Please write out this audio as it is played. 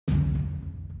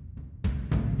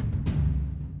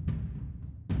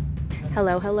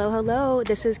Hello, hello, hello.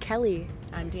 This is Kelly.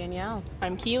 I'm Danielle.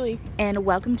 I'm Keely. And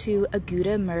welcome to a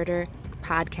Gouda Murder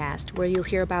podcast, where you'll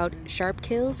hear about sharp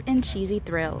kills and cheesy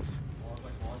thrills.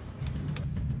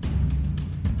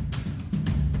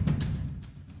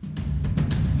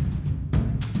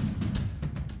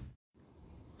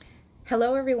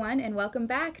 Hello, everyone, and welcome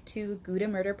back to Gouda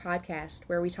Murder podcast,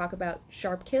 where we talk about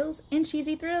sharp kills and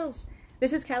cheesy thrills.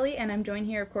 This is Kelly, and I'm joined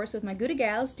here, of course, with my Gouda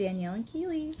gals, Danielle and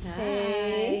Keely. Hi.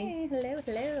 Hey, hello,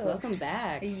 hello. Welcome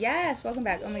back. Yes, welcome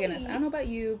back. Oh my goodness. I don't know about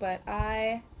you, but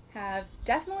I have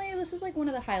definitely, this is like one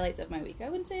of the highlights of my week. I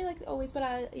wouldn't say like always, but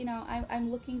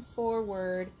I'm looking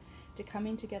forward to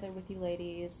coming together with you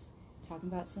ladies, talking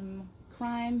about some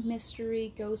crime,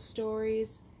 mystery, ghost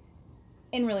stories,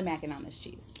 and really macking on this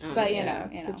cheese. But you know.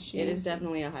 It is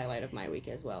definitely a highlight of my week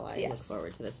as well. I look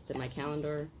forward to this. It's in my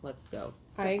calendar. Let's go.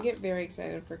 I get very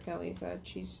excited for Kelly's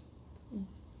cheese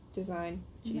design.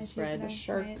 Cheese spread. The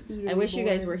charcuterie I wish you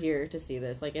guys board. were here to see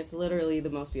this. Like, it's literally the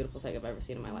most beautiful thing I've ever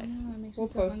seen in my life. We'll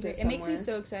post it It makes me somewhere.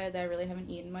 so excited that I really haven't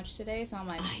eaten much today, so I'm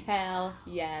like, hell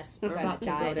yes, we're We're gonna about to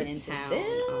go dive to into town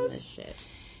this. on this shit.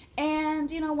 And,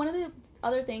 one of the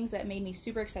other things that made me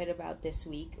super excited about this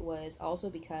week was also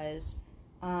because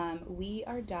we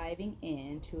are diving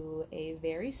into a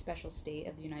very special state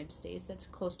of the United States that's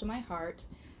close to my heart,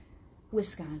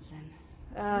 Wisconsin.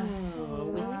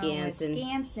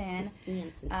 Wisconsin.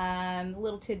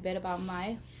 Little tidbit about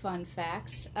my fun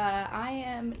facts. I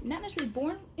am not necessarily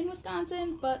born in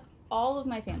Wisconsin, but all of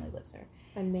my family lives there.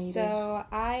 A native. So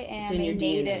I am It's in your a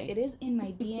native. DNA. It is in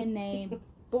my DNA.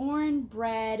 Born,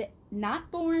 bred, not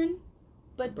born,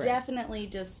 but Bred. definitely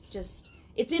just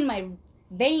it's in my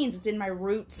veins, it's in my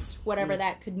roots, whatever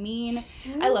that could mean.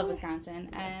 I love Wisconsin,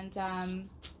 and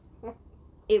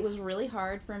it was really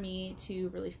hard for me to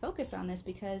really focus on this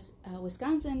because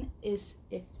Wisconsin is,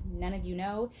 if none of you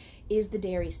know, is the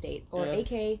dairy state, or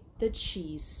aka the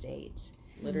cheese state.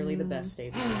 Literally the best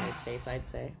state in the United States, I'd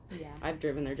say. Yeah. I've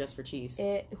driven there just for cheese.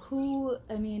 It's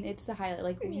the highlight.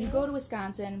 Like, you go to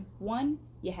Wisconsin, 1,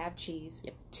 you have cheese.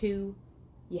 Yep. 2,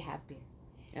 you have beer.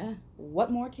 Yeah.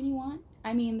 What more can you want?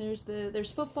 I mean, there's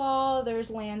football, there's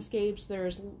landscapes,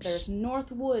 there's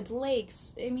north woods,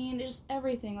 lakes. I mean, just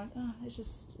everything. Like, it's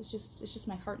just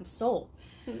my heart and soul.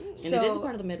 And it is a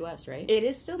part of the Midwest, right? It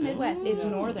is still Midwest. It's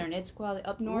northern. It's quality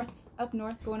up north,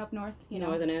 going up north.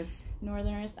 Northerners.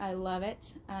 I love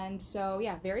it. And so,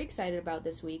 yeah, very excited about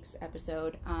this week's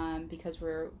episode because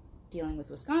we're dealing with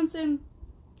Wisconsin,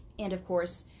 and of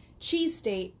course, cheese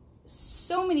state.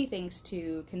 So many things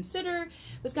to consider.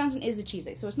 Wisconsin is the cheese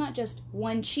state, so it's not just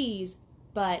one cheese,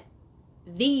 but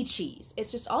the cheese.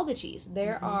 It's just all the cheese.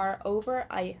 There are over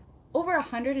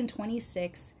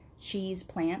 126 cheese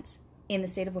plants in the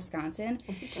state of Wisconsin.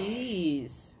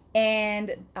 Jeez.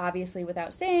 And obviously,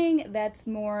 without saying, that's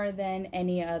more than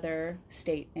any other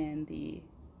state in the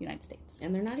United States.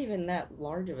 And they're not even that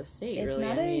large of a state, It's really.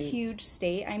 not a huge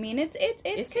state. I mean, it's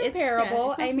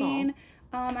comparable. It's not small.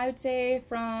 I would say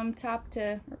from top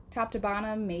to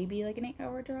bottom, maybe like an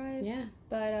 8-hour drive. Yeah.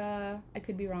 But I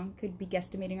could be wrong. Could be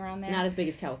guesstimating around there. Not as big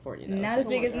as California, though. Not as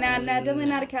big as definitely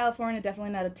not a California,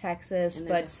 definitely not a Texas, And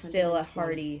but there's still a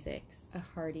 126.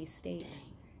 hardy state. Dang.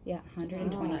 Yeah,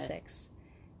 126.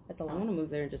 That's a I lot. want to move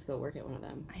there and just go work at one of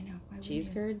them. I know. Why Cheese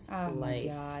wouldn't you? curds? Oh Life. my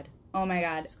god. Oh my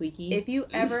god. Squeaky. If you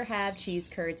ever have cheese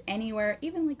curds anywhere,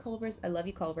 even like Culver's, I love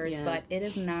you Culver's, but it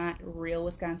is not real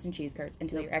Wisconsin cheese curds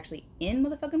until you're actually in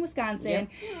motherfucking Wisconsin.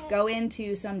 Yep. Go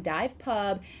into some dive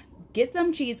pub, get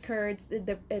some cheese curds.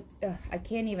 I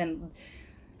can't even.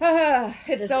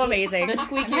 It's so amazing. The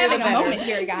squeakier I'm having the a better. moment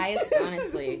here, guys.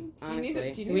 Honestly. Do you need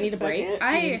we need a a break? second? Do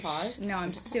we need a pause? No,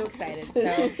 I'm just too excited.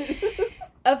 So,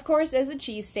 of course, as a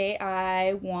cheese state,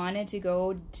 I wanted to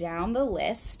go down the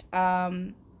list.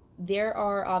 There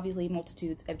are obviously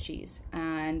multitudes of cheese.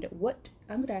 And what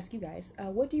I'm going to ask you guys,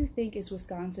 what do you think is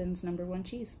Wisconsin's number one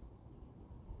cheese?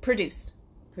 Produced.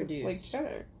 Like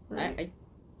cheddar, right?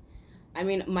 I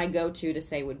mean, my go-to to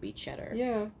say would be cheddar.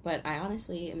 Yeah. But I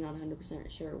honestly am not 100%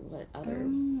 sure what other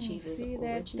cheeses See, originated.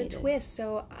 that's the twist.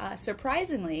 So,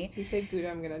 surprisingly, If you say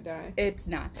Gouda, I'm gonna die. it's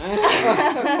not.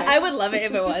 I would love it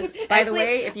if it was. By the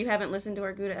way, if you haven't listened to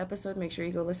our Gouda episode, make sure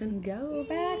you go listen. Go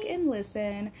back and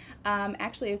listen. A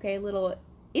little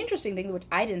interesting thing, which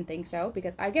I didn't think so,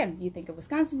 because again, you think of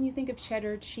Wisconsin, you think of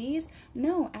cheddar cheese.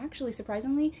 No, actually,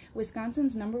 surprisingly,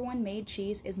 Wisconsin's number one made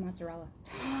cheese is mozzarella.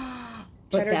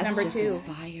 Cheddar's number 2.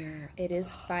 Fire. It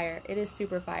is fire. It is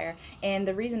super fire. And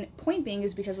the point being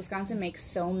is because Wisconsin makes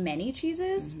so many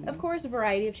cheeses, of course, a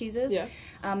variety of cheeses. Yeah.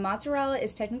 Mozzarella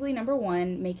is technically number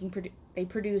 1, they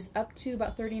produce up to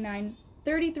about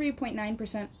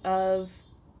 33.9% of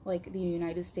like the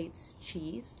United States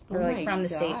cheese, or like from the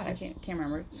state. I can't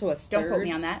remember. So a third? Don't quote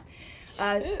me on that.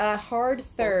 A hard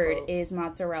third is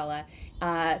mozzarella.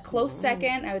 Close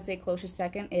second, I would say closest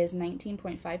second is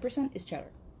 19.5% is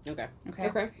cheddar. Okay.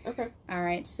 All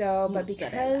right. So, but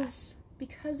because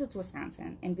it's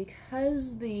Wisconsin, and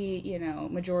because the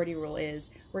majority rule is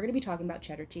we're going to be talking about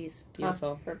cheddar cheese.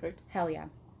 Beautiful. Perfect. Hell yeah.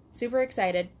 Super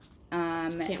excited.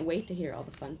 Can't wait to hear all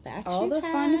the fun facts.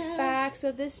 Fun facts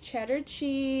of this cheddar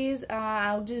cheese.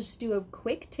 I'll just do a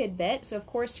quick tidbit. So, of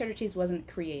course, cheddar cheese wasn't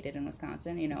created in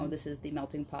Wisconsin. This is the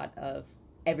melting pot of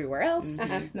everywhere else.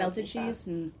 Mm-hmm. Melted cheese,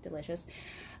 delicious.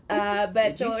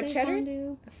 But so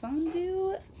cheddar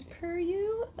fondue per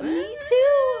you, me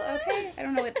too. Okay, I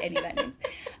don't know what any of that means.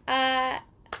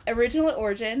 Original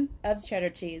origin of cheddar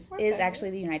cheese is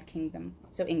actually the United Kingdom,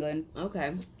 so England.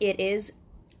 Okay. It is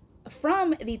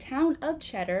from the town of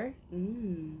Cheddar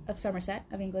of Somerset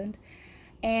of England,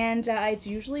 and it's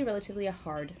usually relatively a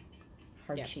hardy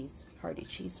cheese,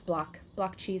 block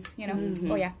cheese,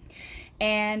 Oh yeah,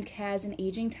 and has an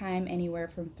aging time anywhere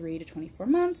from 3 to 24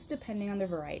 months, depending on the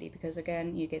variety. Because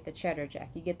again, you get the cheddar jack,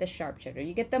 you get the sharp cheddar,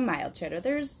 you get the mild cheddar.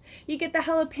 You get the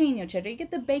jalapeno cheddar, you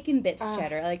get the bacon bits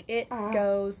cheddar. Like it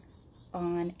goes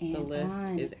on and on. The list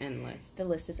is endless. The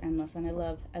list is endless, and I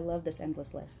love this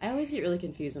endless list. I always get really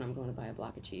confused when I'm going to buy a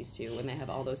block of cheese too, when they have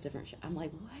all those different I'm like,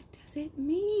 what does it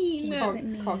mean? What does it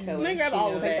mean? I'm gonna grab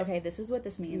all of it. Okay, this is what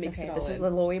this means. Mix this is the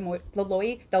low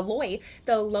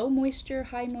moisture,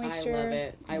 high moisture. I love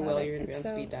it. I will. You're gonna be on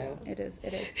speed dial. It is. We're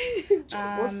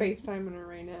FaceTiming her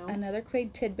right now. Another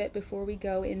quick tidbit before we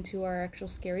go into our actual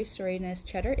scary storyness.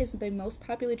 Cheddar is the most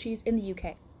popular cheese in the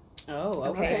UK. Oh,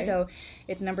 okay. So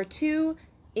it's number 2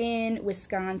 in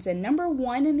Wisconsin, number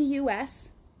 1 in the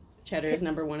U.S. Cheddar is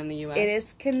number 1 in the U.S. It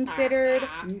is considered.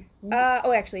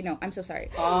 Actually, no. I'm so sorry.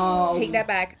 Oh, take that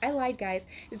back. I lied, guys.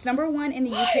 It's number 1 in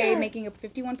the UK, making up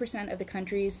 51% of the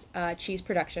country's cheese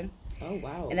production. Oh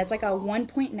wow! And that's like a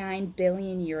 1.9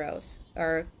 billion euros,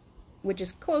 which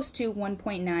is close to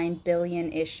 1.9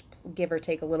 billion ish, give or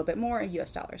take a little bit more,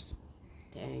 U.S. dollars.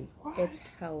 Dang. It's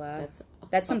hella.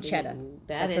 That's some cheddar.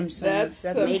 That's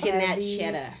making that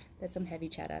cheddar. That's some heavy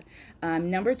cheddar.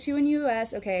 Number 2 in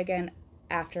U.S. Okay, again,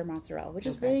 after mozzarella, which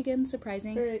is very, again,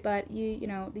 surprising. But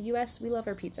the U.S. we love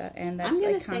our pizza, and that's I'm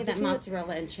gonna say that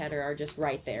mozzarella and cheddar are just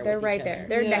right there. They're right there.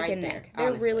 They're neck and there, neck.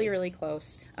 They're really, really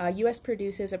close. U.S.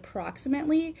 produces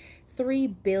approximately 3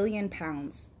 billion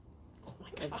pounds. Oh my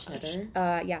God, of cheddar.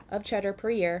 Of cheddar per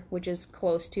year, which is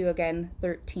close to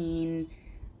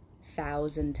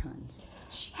 13,000 tons.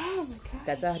 Jesus Christ.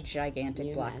 That's a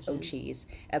gigantic block of cheese,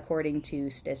 according to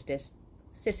Statistist.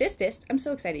 I'm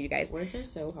so excited, you guys. Words are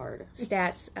so hard.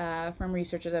 Stats from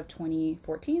researchers of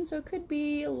 2014, so it could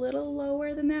be a little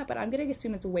lower than that, but I'm going to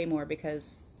assume it's way more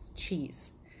because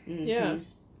cheese. Mm-hmm. Yeah.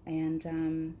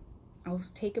 And I'll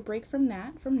take a break from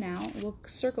that from now. We'll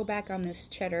circle back on this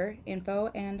cheddar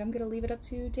info, and I'm going to leave it up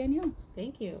to Danielle.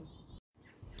 Thank you.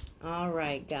 All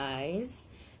right, guys.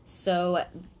 So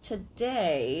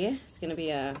today, it's going to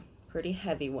be a pretty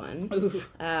heavy one.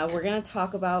 We're going to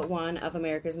talk about one of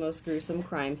America's most gruesome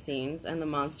crime scenes and the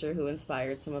monster who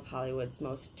inspired some of Hollywood's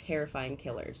most terrifying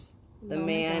killers. The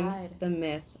man, the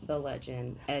myth, the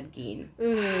legend, Ed Gein.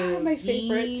 My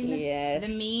favorite. Yes. The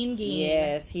mean Gein.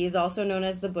 Yes. He is also known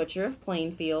as the Butcher of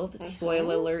Plainfield.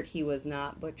 Spoiler alert, he was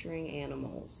not butchering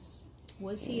animals.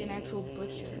 Was he an actual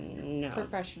butcher? No.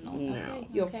 Professional? No. Okay.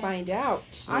 You'll find out.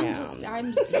 I'm just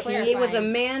clarifying. He was a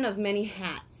man of many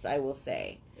hats, I will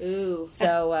say. Ooh.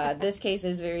 So this case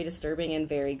is very disturbing and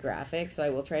very graphic, so I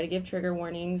will try to give trigger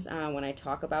warnings when I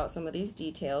talk about some of these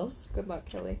details. Good luck,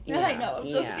 Kelly. Yeah, I know, I'm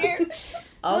so scared.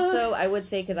 Also, I would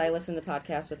say, because I listen to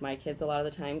podcasts with my kids a lot of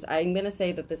the times, I'm going to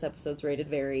say that this episode's rated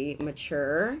very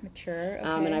mature. Mature,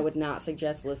 okay. And I would not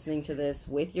suggest listening to this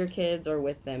with your kids or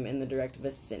with them in the direct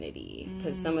vicinity.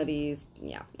 Because some of these,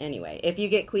 anyway. If you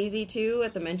get queasy, too,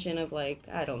 at the mention of,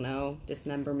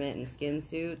 dismemberment and skin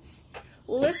suits,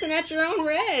 listen at your own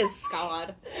risk.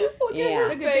 God. Yeah.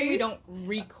 It's a good thing we don't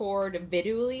record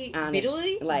visually.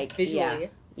 Visually?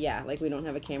 Yeah, we don't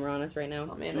have a camera on us right now.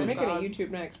 Oh man, we're making a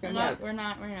YouTube next. We're not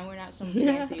so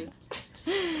fancy.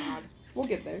 God. We'll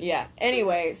get there. Yeah.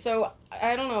 Anyway, so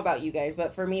I don't know about you guys,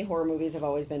 but for me, horror movies have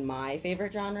always been my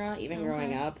favorite genre. Even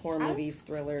growing up, horror movies,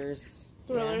 thrillers.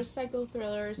 thrillers, psycho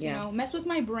thrillers. You know, mess with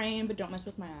my brain, but don't mess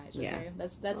with my eyes. Okay,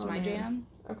 that's my jam.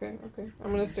 Okay.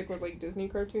 I'm gonna stick with like Disney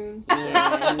cartoons.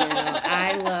 Yeah, no,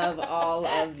 I love all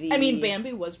of the. I mean,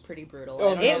 Bambi was pretty brutal.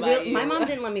 My mom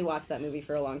didn't let me watch that movie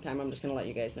for a long time. I'm just gonna let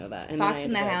you guys know that. And Fox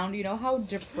and the Hound. You know how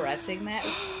depressing that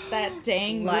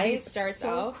dang movie starts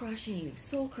out.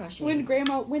 Soul crushing.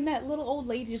 When that little old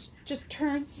lady just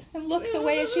turns and looks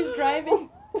away as she's driving.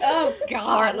 Oh God,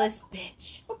 heartless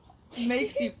bitch.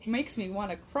 Makes me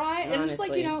want to cry. Honestly. And just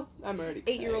like, I'm already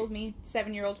 8-year-old me,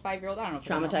 7-year-old, 5-year-old, I don't know.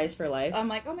 Traumatized for life. I'm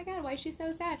like, oh my God, why is she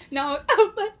so sad? No,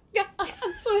 oh my God.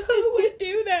 Who would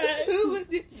do that? Who would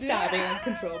do sobbing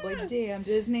uncontrollably. Damn,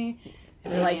 Disney.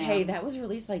 They're like, hey, that was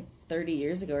released like 30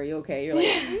 years ago. Are you okay? You're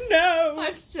like, no.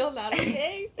 I'm still not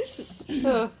okay.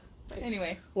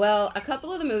 Anyway. Well, a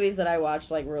couple of the movies that I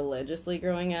watched like religiously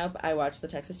growing up, I watched The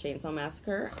Texas Chainsaw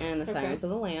Massacre and The Silence of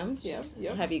the Lambs. Yes.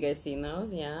 Yep. Have you guys seen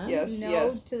those? Yeah. Yes. No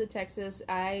to the Texas.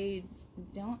 I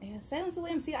don't. Yeah, Silence of the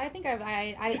Lambs. See, I think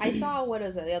I saw what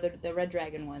is it? The Red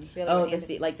Dragon one.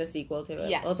 The sequel to it.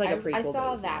 Yes, well, it's like a prequel. I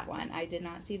saw that one. I did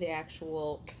not see the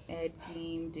actual Ed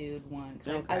Gein dude one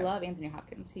because I love Anthony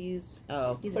Hopkins. He's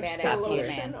a badass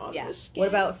man. Yeah. What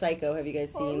about Psycho? Have you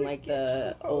guys seen like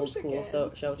the old school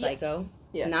show Psycho?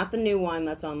 Yeah. Not the new one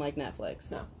that's on like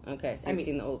Netflix. No. Okay, so you've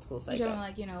seen the old school Psycho. You're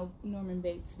like Norman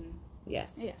Bates and.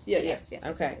 Yes. Yes.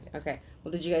 Okay.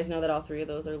 Well, did you guys know that all three of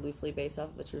those are loosely based off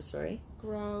of a true story?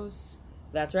 Gross.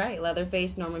 That's right.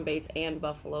 Leatherface, Norman Bates, and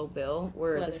Buffalo Bill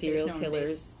were the serial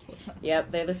killers.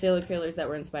 Yep, they're the serial killers that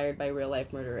were inspired by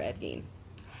real-life murderer Ed Gein.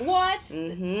 What?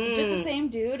 Mm-hmm. Just the same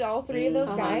dude, all three of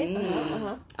those guys?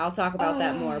 Mm-hmm. I'll talk about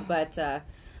that more, but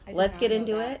let's get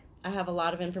into it. I have a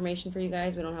lot of information for you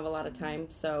guys. We don't have a lot of time,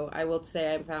 so I will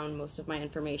say I found most of my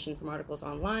information from articles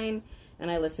online, and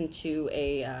I listened to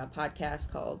a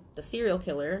podcast called The Serial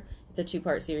Killer. It's a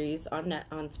 2-part series on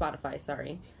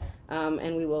Spotify,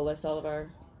 and we will list all of our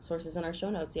sources in our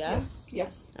show notes, yeah?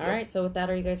 Yes. All right, so with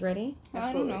that, are you guys ready?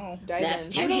 Absolutely. I don't know.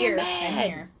 Dive in. I'm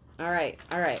here. All right.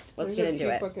 Let's get into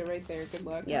it. Bucket right there. Good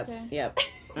luck. Yep.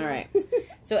 All right.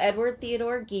 So Edward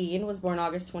Theodore Gein was born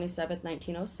August 27th,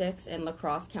 1906 in La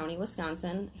Crosse County,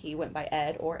 Wisconsin. He went by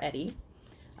Ed or Eddie.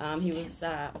 He was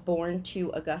born to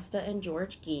Augusta and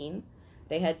George Gein.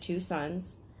 They had 2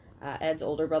 sons. Ed's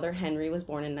older brother, Henry, was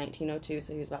born in 1902,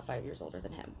 so he was about 5 years older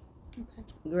than him. Okay.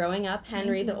 Growing up,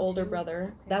 Henry, the older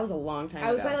brother, that was a long time ago.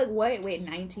 I was like, wait,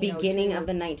 1902? Beginning of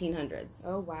the 1900s.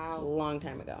 Oh, wow. Long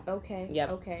time ago. Okay. Yep.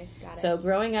 Okay, got it. So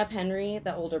growing up, Henry,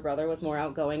 the older brother, was more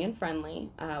outgoing and friendly,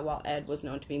 while Ed was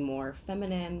known to be more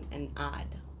feminine and odd.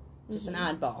 Just an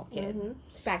oddball kid. Mm-hmm.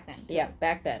 Back then. Yeah,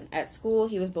 back then. At school,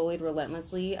 he was bullied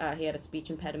relentlessly. He had a speech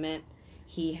impediment.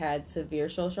 He had severe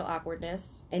social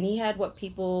awkwardness, and he had what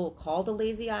people called a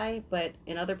lazy eye, but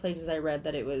in other places I read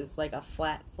that it was like a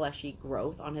flat, fleshy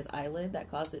growth on his eyelid that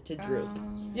caused it to droop.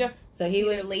 So he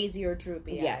was lazy or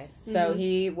droopy. Yes. So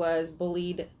he was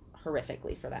bullied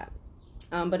horrifically for that.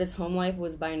 But his home life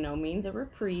was by no means a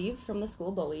reprieve from the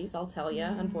school bullies, I'll tell you,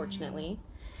 unfortunately.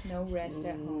 No rest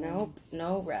at home. Nope,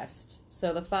 no rest.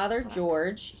 So the father,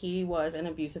 George, he was an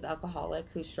abusive alcoholic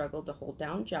who struggled to hold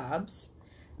down jobs.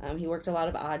 He worked a lot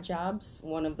of odd jobs.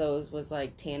 One of those was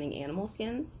like tanning animal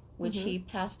skins, which he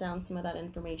passed down some of that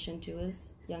information to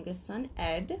his youngest son,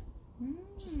 Ed.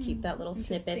 Just keep that little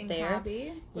snippet there.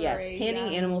 Hobby yes,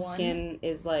 tanning animal skin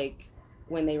is like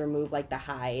when they remove like the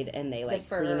hide and they like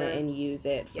clean it and use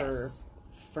it for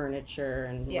furniture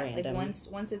and random. Like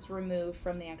once it's removed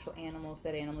from the actual animal,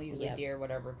 said animal, usually deer,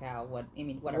 whatever, cow,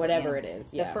 whatever it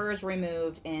is. The fur is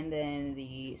removed and then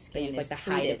the skin is like the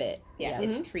treated. hide of it. Yeah,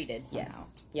 it's treated somehow.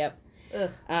 Yes.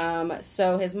 Yep. Ugh.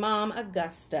 So his mom,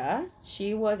 Augusta,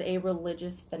 she was a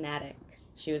religious fanatic.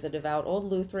 She was a devout old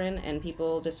Lutheran, and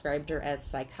people described her as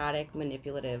psychotic,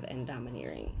 manipulative, and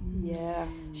domineering. Yeah.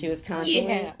 She was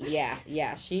constantly...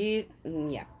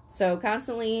 So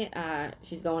constantly,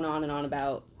 she's going on and on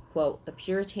about, quote, the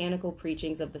puritanical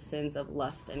preachings of the sins of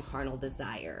lust and carnal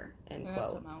desire, end quote.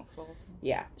 That's a mouthful.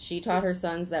 Yeah. She taught her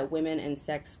sons that women and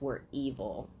sex were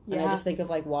evil. Yeah. And I just think of,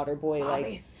 like, Waterboy,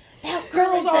 like... That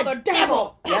girl is the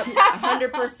devil! Yep,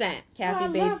 100%.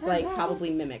 Kathy Bates, like, probably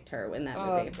mimicked her in that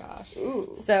movie. Oh, gosh.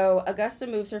 Ooh. So, Augusta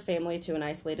moves her family to an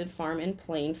isolated farm in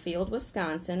Plainfield,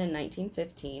 Wisconsin in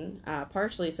 1915,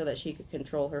 partially so that she could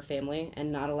control her family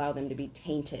and not allow them to be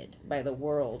tainted by the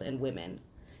world and women.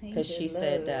 Because she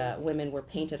said women were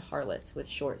painted harlots with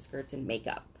short skirts and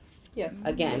makeup. Yes.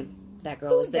 Again, that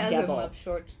girl is the devil. Who doesn't love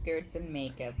short skirts and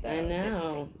makeup, though? I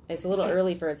know. It's a little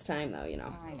early for its time, though, you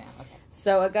know. I know, okay.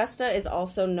 So Augusta is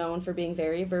also known for being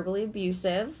very verbally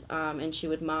abusive, and she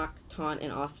would mock, taunt,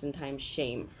 and oftentimes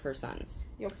shame her sons.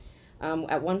 Yep.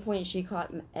 At one point, she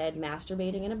caught Ed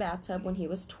masturbating in a bathtub when he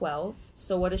was 12.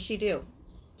 So what does she do?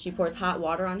 She pours hot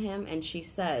water on him, and she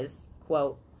says,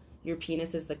 quote, "Your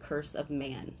penis is the curse of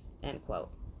man," end quote.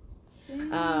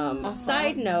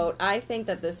 Side note, I think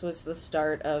that this was the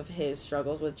start of his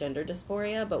struggles with gender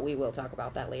dysphoria, but we will talk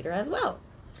about that later as well.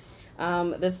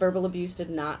 This verbal abuse did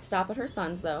not stop at her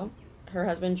sons, though. Her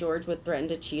husband, George, would threaten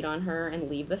to cheat on her and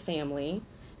leave the family,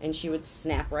 and she would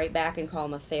snap right back and call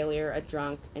him a failure, a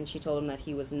drunk, and she told him that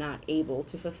he was not able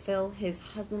to fulfill his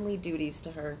husbandly duties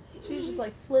to her. She just,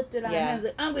 like, flipped it on him. I was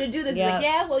like, I'm going to do this. Yep. He's like,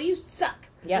 yeah, well, you suck.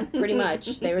 Yep, pretty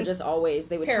much. They were just always,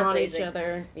 they would taunt each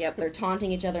other. Yep, they're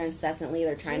taunting each other incessantly.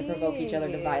 They're trying to provoke each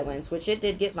other to violence, which it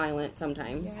did get violent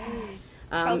sometimes.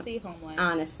 Healthy home life.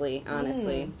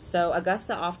 Honestly. So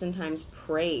Augusta oftentimes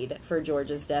prayed for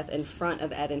George's death in front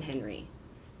of Ed and Henry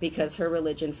because her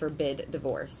religion forbid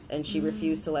divorce, and she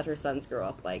refused to let her sons grow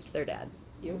up like their dad.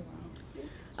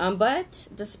 But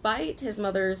despite his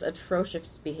mother's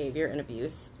atrocious behavior and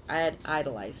abuse, Ed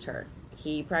idolized her.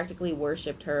 He practically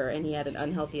worshipped her, and he had an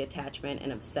unhealthy attachment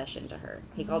and obsession to her.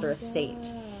 He called her a saint,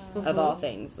 of all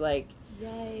things. Like,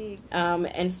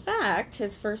 yikes. In fact,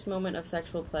 his first moment of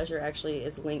sexual pleasure actually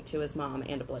is linked to his mom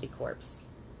and a bloody corpse.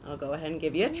 I'll go ahead and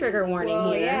give you a trigger warning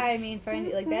here. Yeah, I mean,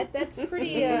 that's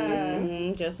pretty,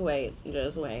 Just wait.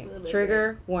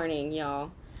 Trigger warning,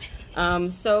 y'all.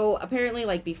 So apparently,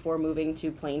 like, before moving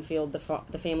to Plainfield,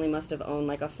 the family must have owned,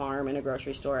 like, a farm and a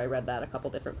grocery store. I read that a couple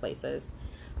different places.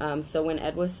 So when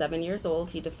Ed was 7 years old,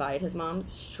 he defied his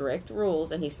mom's strict rules,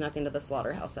 and he snuck into the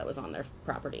slaughterhouse that was on their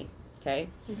property. Okay?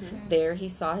 There, he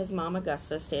saw his mom,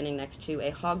 Augusta, standing next to a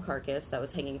hog carcass that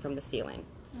was hanging from the ceiling.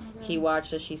 He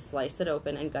watched as she sliced it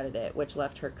open and gutted it, which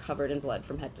left her covered in blood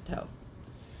from head to toe.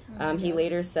 He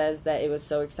later says that it was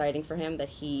so exciting for him that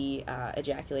he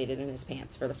ejaculated in his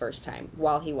pants for the first time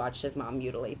while he watched his mom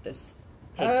mutilate this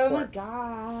pig corpse. My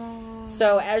God.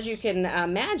 So as you can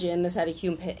imagine, this had a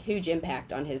huge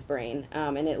impact on his brain,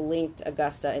 and it linked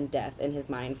Augusta and death in his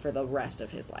mind for the rest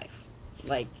of his life.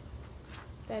 Like,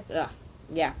 that's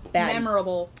yeah, bad.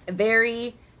 Memorable.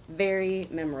 Very, very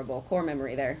memorable. Core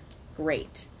memory there.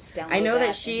 Great. I know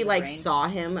that she, like, saw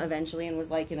him eventually and was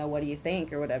like, you know, what do you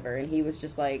think, or whatever, and he was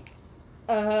just like,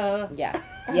 yeah,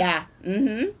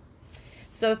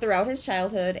 So throughout his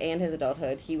childhood and his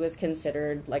adulthood, he was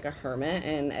considered like a hermit,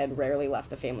 and Ed rarely left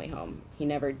the family home. He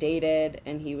never dated,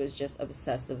 and he was just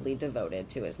obsessively devoted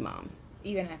to his mom.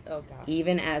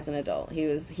 Even as an adult, he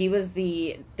was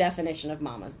the definition of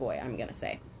mama's boy, I'm gonna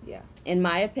say. Yeah. In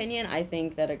my opinion, I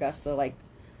think that Augusta, like,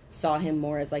 saw him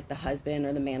more as, like, the husband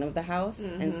or the man of the house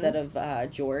instead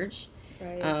of George.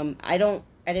 Right.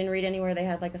 I didn't read anywhere they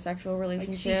had, like, a sexual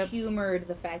relationship. Like, she humored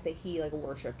the fact that he, like,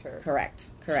 worshipped her. Correct.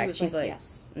 She's like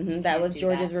yes. That was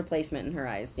George's replacement in her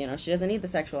eyes. You know, she doesn't need the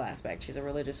sexual aspect. She's a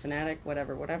religious fanatic,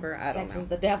 whatever. I don't know. Sex is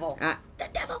the devil. The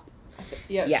devil.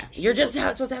 Yeah. You're just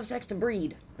supposed to have sex to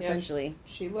breed, essentially.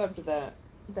 She loved that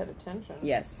attention.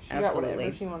 Yes, she absolutely. got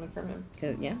whatever she wanted from him.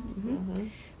 Yeah.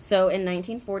 So in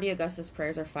 1940, Augusta's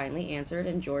prayers are finally answered,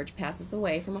 and George passes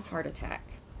away from a heart attack.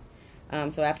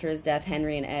 So after his death,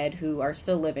 Henry and Ed, who are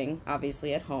still living,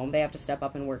 obviously, at home, they have to step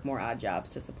up and work more odd jobs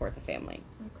to support the family.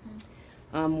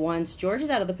 Okay. Once George is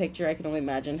out of the picture, I can only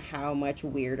imagine how much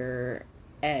weirder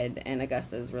Ed and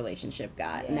Augusta's relationship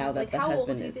got now that like, the how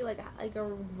husband old do you is... think,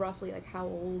 roughly, how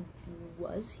old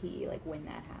was he, like, when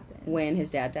that happened? When his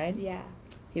dad died? Yeah.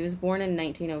 He was born in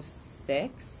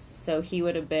 1906, so he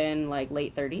would have been, like,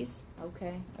 late 30s.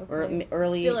 Okay. Or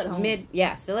early... Still at home.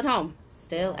 Still at home.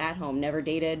 Still at home. Never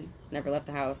dated, never left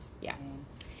the house. Yeah.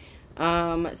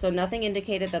 So nothing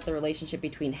indicated that the relationship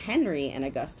between Henry and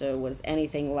Augusta was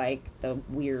anything like the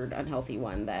weird, unhealthy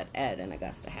one that Ed and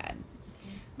Augusta had.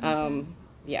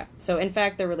 Yeah. So, in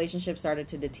fact, the relationship started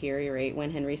to deteriorate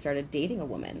when Henry started dating a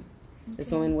woman. Okay.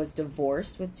 This woman was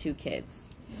divorced with 2 kids,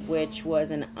 which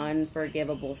was an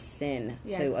unforgivable sin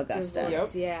to Augusta.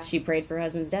 Divorce, yeah. She prayed for her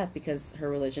husband's death because her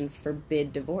religion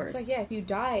forbid divorce. It's like, if you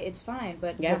die, it's fine,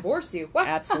 but divorce you? What?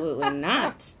 Absolutely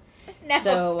not. Now,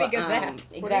 speak of that.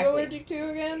 Exactly. What are you allergic to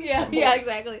again? Yeah,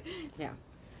 exactly. Yeah.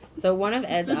 So one of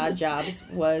Ed's odd jobs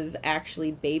was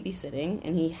actually babysitting,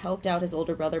 and he helped out his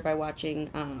older brother by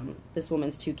watching this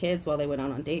woman's 2 kids while they went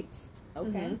on dates.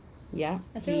 Okay. Yeah.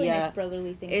 That's a really nice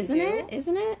brotherly thing to do.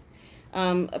 Isn't it?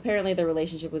 Apparently their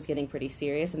relationship was getting pretty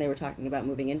serious, and they were talking about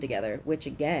moving in together, which,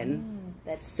 again,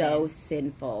 that's so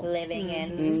sinful. Living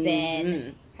in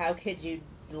sin. How could you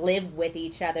live with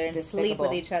each other and sleep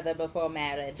with each other before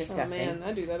marriage? Disgusting. Oh, man,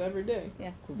 I do that every day.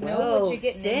 Yeah. Know what you're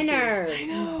getting sinner. into. I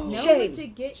know. Know what you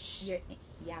get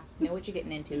know what you're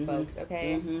getting into, folks,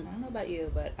 okay? I don't know about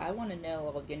you, but I want to know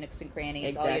all of your nooks and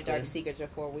crannies, all your dark secrets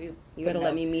before we... You gotta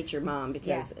let me meet your mom,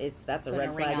 because that's a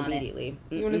red flag immediately.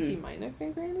 You want to see my nooks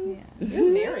and crannies? Yeah.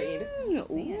 You're married.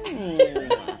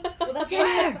 Well, that's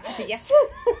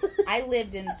I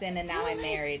lived in sin and now I'm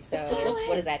married, so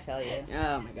what does that tell you?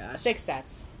 Oh my gosh.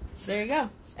 Success. There you go.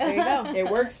 There you go. It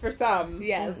works for some.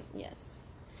 Yes. Yes.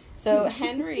 So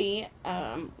Henry,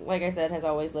 like I said, has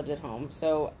always lived at home.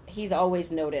 So he's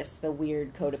always noticed the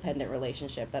weird codependent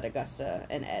relationship that Augusta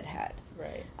and Ed had.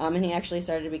 Right. And he actually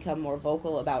started to become more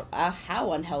vocal about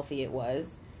how unhealthy it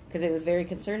was, because it was very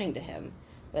concerning to him.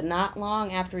 But not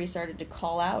long after he started to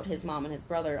call out his mom and his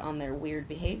brother on their weird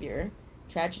behavior,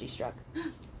 tragedy struck.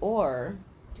 Or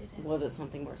was it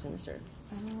something more sinister?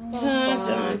 Dun,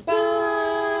 dun,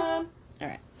 dun. All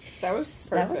right. That was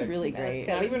perfect. That was really great.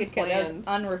 That was a good cut. That was an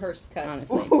unrehearsed cut.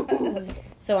 Honestly.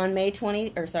 So on May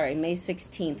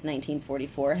 16th,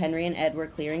 1944, Henry and Ed were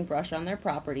clearing brush on their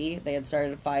property. They had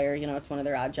started a fire. You know, it's one of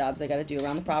their odd jobs they got to do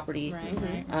around the property.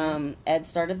 Right. Ed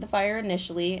started the fire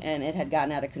initially, and it had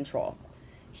gotten out of control.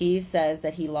 He says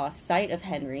that he lost sight of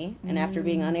Henry, and after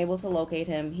being unable to locate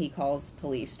him, he calls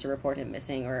police to report him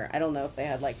missing, or I don't know if they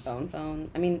had, like, phone.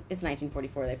 I mean, it's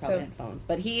 1944, they probably had phones.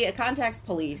 But he contacts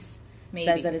police,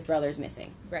 says that his brother's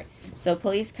missing. Right. So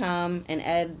police come, and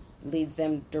Ed leads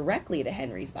them directly to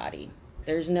Henry's body.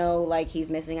 There's no, like, he's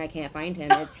missing, I can't find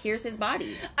him. It's, here's his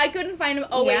body. I couldn't find him.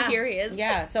 Oh, wait, here he is.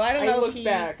 Yeah, so I don't know if looked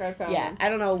back, I found him. I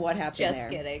don't know what happened there. Just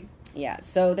kidding. Yeah,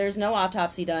 so there's no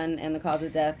autopsy done, and the cause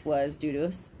of death was due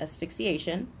to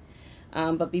asphyxiation.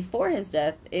 But before his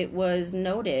death, it was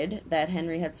noted that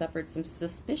Henry had suffered some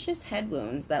suspicious head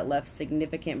wounds that left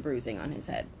significant bruising on his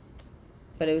head.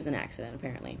 But it was an accident,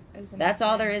 apparently. That's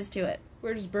all there is to it.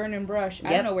 We're just burning brush.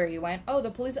 I don't know where he went. Oh,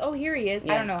 the police. Oh, here he is.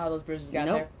 I don't know how those bruises got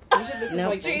there. You said this is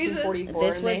like 1944,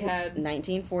 This and was they had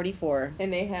 1944.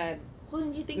 And they had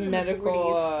you think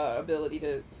medical ability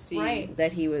to see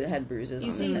that he had bruises on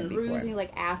his head before. Bruising,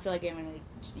 like, after, like, I mean, like,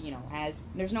 you know, as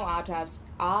there's no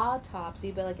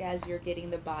autopsy, but, like, as you're getting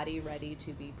the body ready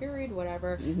to be buried,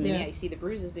 whatever, then you see the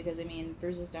bruises, because, I mean,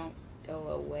 bruises don't go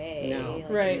away. No. Like,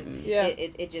 right.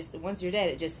 It just, once you're dead,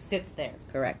 it just sits there.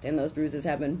 Correct. And those bruises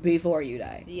happen before you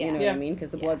die. Yeah. You know what I mean?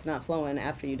 Because the blood's not flowing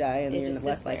after you die, and you're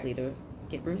less likely to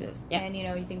get bruises. Yeah. And, you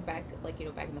know, you think back, like, you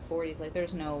know, back in the 40s, like,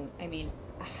 there's no, I mean...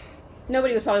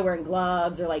 Nobody was probably wearing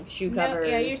gloves or, like, shoe covers.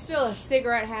 Yeah, you're still a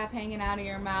cigarette half hanging out of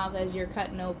your mouth as you're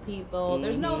cutting old people.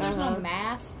 There's no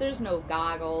mask. There's no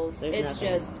goggles. It's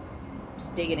just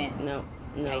digging in. No.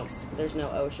 Yikes. There's no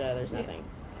OSHA. There's nothing.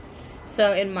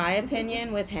 So, in my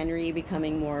opinion, with Henry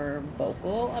becoming more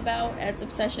vocal about Ed's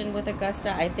obsession with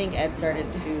Augusta, I think Ed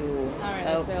started to... All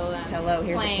right, so hello,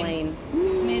 here's a plane.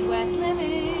 Midwest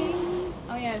living.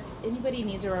 Oh, yeah, if anybody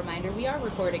needs a reminder, we are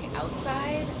recording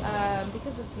outside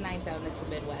because it's nice out and it's the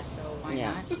Midwest, so why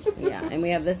not? Yeah, and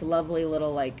we have this lovely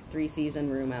little, like, 3-season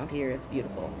room out here. It's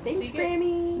beautiful. Thanks,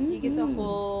 Grammy. You get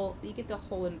the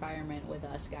whole environment with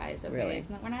us, guys. Okay, really?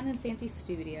 We're not in a fancy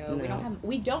studio. No.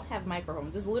 We don't have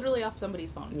microphones. It's literally off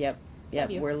somebody's phone. Yep.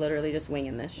 We're literally just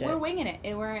winging this shit. We're winging it,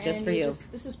 and we're just for you.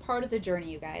 This is part of the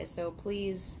journey, you guys. So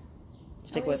please.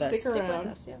 Stick with us. Stick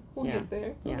around. Stick with us, We'll get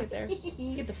there. We'll get there.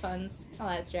 Get the funds. All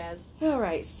that jazz. All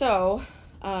right. So,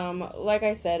 like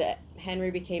I said, Henry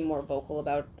became more vocal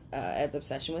about Ed's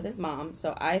obsession with his mom.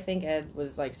 So I think Ed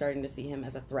was, like, starting to see him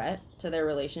as a threat to their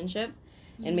relationship.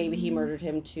 And maybe he murdered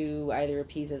him to either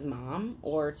appease his mom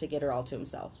or to get her all to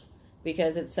himself.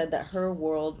 Because it said that her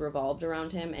world revolved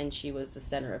around him and she was the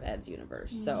center of Ed's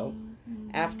universe. So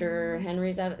after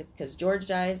Henry's out, because George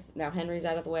dies, now Henry's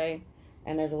out of the way.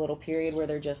 And there's a little period where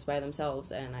they're just by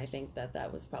themselves, and I think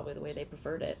that was probably the way they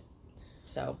preferred it.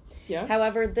 So,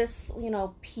 however, this, you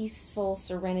know, peaceful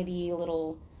serenity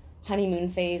little honeymoon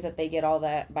phase that they get all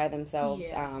that by themselves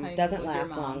doesn't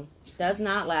last long. Does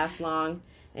not last long,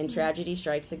 and tragedy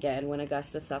strikes again when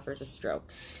Augusta suffers a stroke.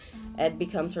 Ed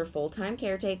becomes her full-time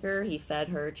caretaker. He fed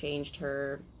her, changed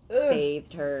her,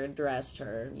 bathed her, dressed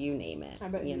her, you name it. I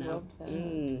bet you loved that.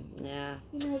 Yeah.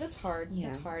 You know, that's hard. Yeah.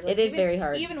 That's hard. Like, it is very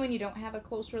hard. Even when you don't have a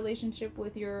close relationship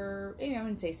with your, I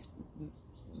wouldn't say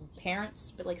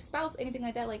parents, but, like, spouse, anything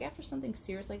like that, like, after something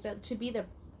serious like that, to be the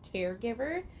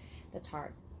caregiver, that's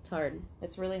hard. It's hard.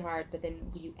 It's really hard, but then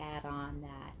you add on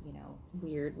that, you know,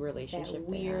 weird relationship. That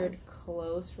weird,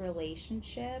 close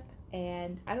relationship,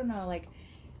 and I don't know, like,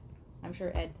 I'm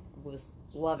sure Ed was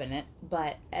loving it,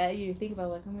 but you think about,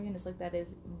 like, oh my goodness, like, that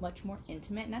is much more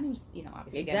intimate, not even, you know,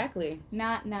 obviously, exactly,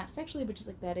 again, not sexually, but just,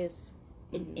 like, that is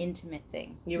an intimate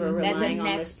thing. You were relying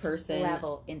on this person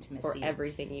level intimacy for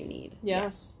everything you need.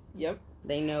 Yes. Yep.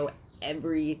 They know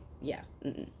every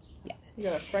You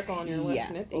got a speckle on your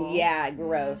left nipple. Yeah,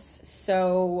 gross. Yeah.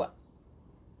 So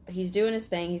he's doing his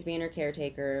thing. He's being her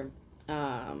caretaker.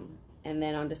 And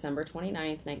then on December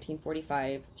 29th,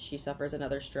 1945, she suffers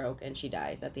another stroke and she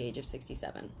dies at the age of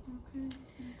 67. Okay.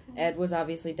 Ed was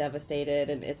obviously devastated,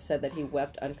 and it's said that he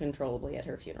wept uncontrollably at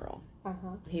her funeral.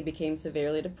 He became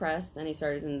severely depressed, and he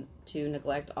started to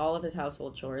neglect all of his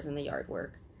household chores and the yard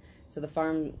work. So the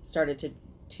farm started to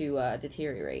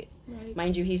deteriorate. Right.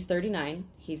 Mind you, he's 39.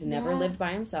 He's never lived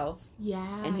by himself.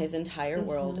 Yeah. And his entire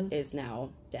world is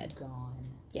now dead.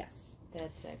 Gone. Yes.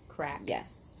 That's a crack.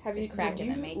 Yes. Did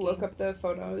you look up the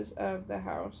photos of the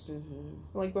house?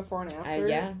 Like before and after?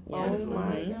 Yeah. Oh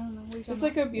my god. It's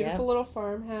like a beautiful little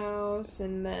farmhouse,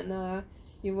 and then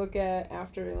you look at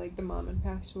after like the mom had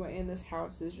passed away, and this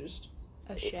house is just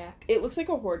a shack. It looks like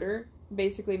a hoarder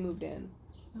basically moved in.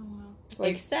 Oh wow.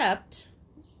 Like, except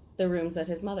the rooms that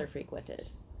his mother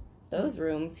frequented. Those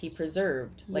rooms he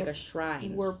preserved like a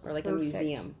shrine or like a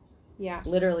museum. Yeah.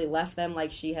 Literally left them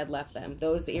like she had left them.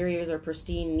 Those areas are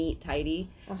pristine, neat,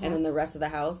 tidy, and then the rest of the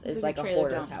house is like a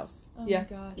hoarder's house. Oh my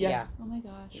gosh. Yeah. Oh my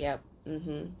gosh. Yep.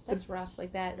 That's rough.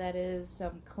 Like that is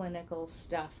some clinical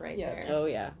stuff right there. Oh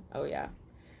yeah.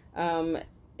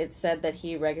 It's said that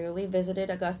he regularly visited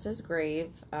Augusta's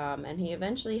grave, and he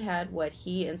eventually had what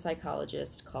he and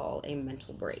psychologists call a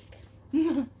mental break.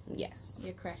 Yes.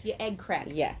 You're correct. Your egg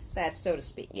cracked. Yes. That's so to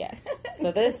speak. Yes.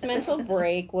 So this mental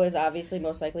break was obviously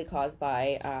most likely caused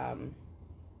by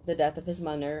the death of his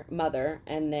mother,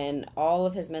 and then all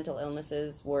of his mental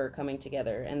illnesses were coming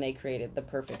together, and they created the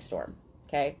perfect storm.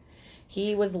 Okay?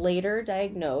 He was later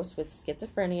diagnosed with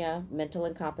schizophrenia, mental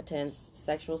incompetence,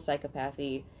 sexual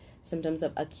psychopathy, symptoms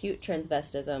of acute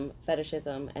transvestism,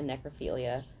 fetishism, and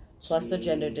necrophilia, plus the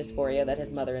gender dysphoria that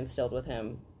his mother instilled with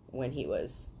him when he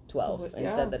was 12 and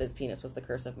said that his penis was the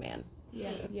curse of man.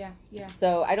 Yeah.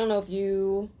 So I don't know if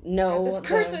you know this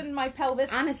curse in my pelvis.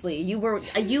 Honestly,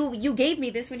 you gave me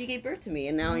this when you gave birth to me,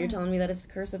 and now you're telling me that it's the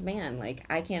curse of man. Like,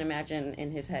 I can't imagine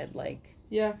in his head what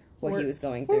he was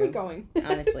going through. Where are we going?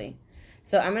 Honestly.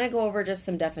 So I'm going to go over just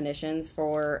some definitions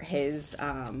for his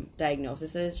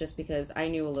diagnoses, just because I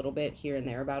knew a little bit here and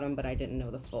there about him, but I didn't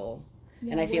know the full.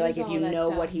 Yeah, and I feel like if you know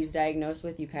what he's diagnosed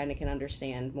with, you kind of can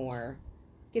understand more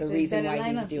the reason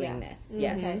why he's doing this. Mm-hmm.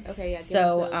 Yes. Okay, yeah.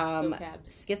 So,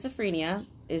 schizophrenia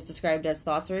is described as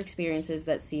thoughts or experiences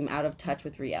that seem out of touch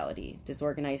with reality,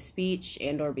 disorganized speech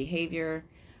and or behavior,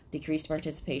 decreased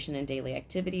participation in daily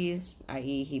activities,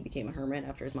 i.e. he became a hermit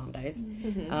after his mom dies,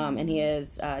 and he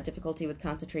has difficulty with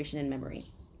concentration and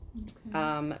memory.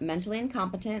 Okay. Mentally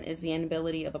incompetent is the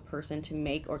inability of a person to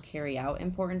make or carry out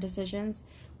important decisions,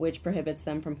 which prohibits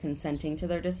them from consenting to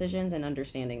their decisions and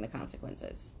understanding the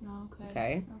consequences.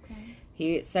 Okay.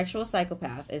 Sexual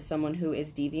psychopath is someone who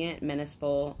is deviant,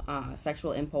 menaceful,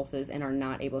 sexual impulses, and are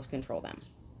not able to control them.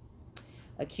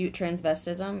 Acute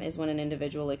transvestism is when an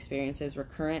individual experiences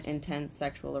recurrent, intense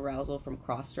sexual arousal from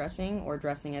cross-dressing or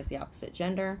dressing as the opposite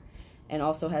gender, and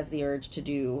also has the urge to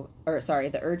do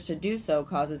so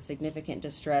causes significant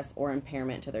distress or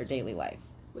impairment to their daily life.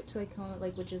 Which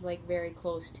is very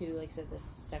close to, like I said, the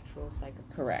sexual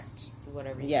psychopath. Correct.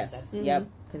 Whatever you said. Mm-hmm. Yep.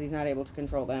 Because he's not able to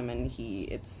control them, and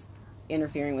it's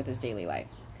interfering with his daily life.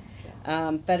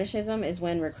 Fetishism is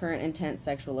when recurrent intense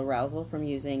sexual arousal from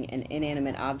using an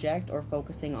inanimate object or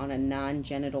focusing on a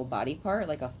non-genital body part,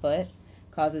 like a foot,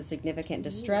 causes significant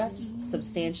distress,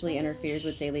 substantially interferes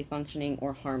with daily functioning,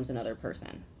 or harms another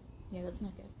person. Yeah, that's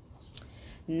not good.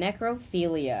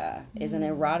 Necrophilia is an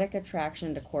erotic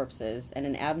attraction to corpses and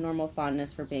an abnormal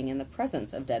fondness for being in the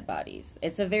presence of dead bodies.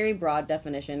 It's a very broad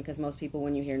definition because most people,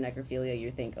 when you hear necrophilia,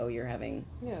 you think, oh, you're having...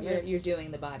 Yeah, you're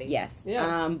doing the body. Yes.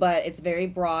 Yeah. But it's very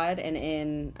broad, and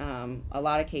in a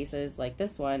lot of cases, like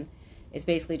this one, it's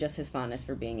basically just his fondness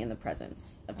for being in the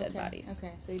presence of dead bodies.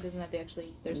 Okay, so he doesn't have to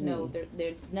actually... There's no...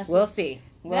 They're We'll see.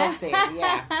 We'll see,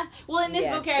 yeah. Well, in this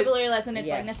vocabulary lesson, it's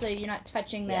like necessarily you're not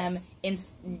touching them in...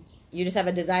 You just have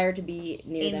a desire to be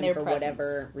near them for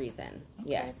whatever reason.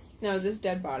 Okay. Yes. Now, is this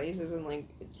dead bodies as in, like,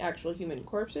 actual human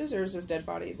corpses, or is this dead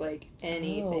bodies, like,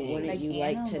 anything? Oh, wouldn't you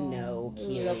like to know,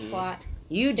 Keely? The plot.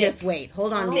 You just wait.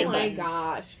 Hold on, big buns. Oh, my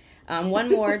gosh. One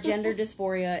more. Gender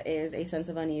dysphoria is a sense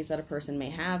of unease that a person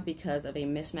may have because of a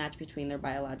mismatch between their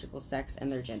biological sex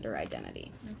and their gender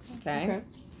identity. Okay?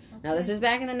 Now, this is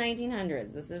back in the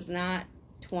 1900s. This is not...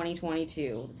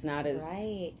 2022. It's not as...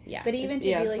 Right. Yeah. But even to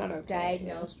be,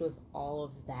 diagnosed with all of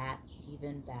that,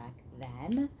 even back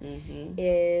then,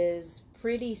 is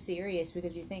pretty serious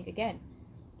because you think, again,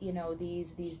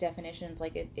 these definitions,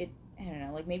 like, it I don't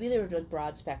know, like, maybe they were like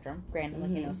broad spectrum.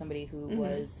 Granted, like, somebody who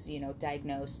was,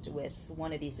 diagnosed with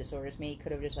one of these disorders,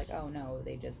 could have just like, oh, no,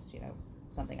 they just,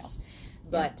 something else.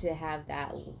 But to have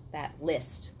that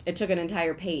list. It took an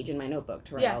entire page in my notebook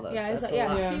to write all those.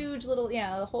 A huge little,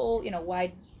 the whole,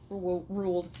 wide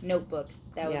ruled notebook.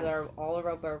 That was all of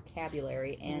our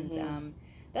vocabulary. And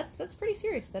that's pretty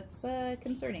serious. That's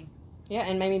concerning. Yeah,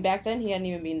 and I mean, back then he hadn't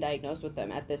even been diagnosed with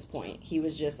them at this point. He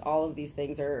was just, all of these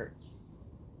things are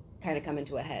kind of coming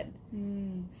to a head.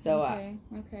 So,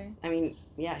 okay. I mean,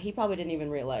 yeah, he probably didn't even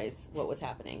realize what was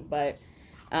happening, but...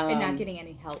 and not getting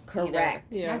any help.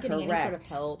 Correct. Yeah. Not getting any sort of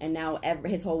help. And now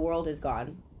his whole world is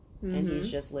gone, and he's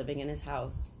just living in his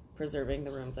house, preserving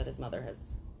the rooms that his mother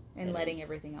has... And letting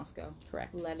everything else go.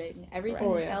 Correct. Letting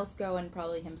everything else go, and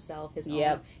probably himself, his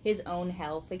own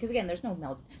health. Because again, there's no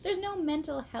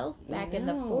mental health back in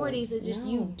the 40s. It's just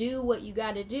you do what you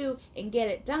got to do and get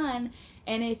it done.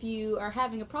 And if you are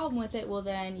having a problem with it, well,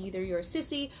 then either you're a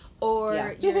sissy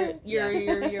or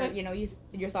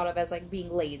you're thought of as like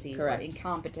being lazy or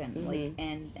incompetent. Like,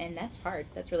 and that's hard.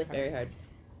 That's really hard. Very hard.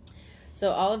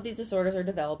 So all of these disorders are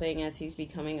developing as he's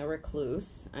becoming a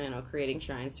recluse, creating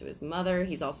shrines to his mother.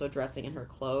 He's also dressing in her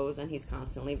clothes, and he's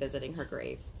constantly visiting her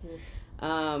grave.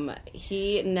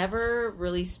 He never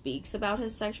really speaks about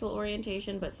his sexual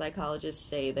orientation, but psychologists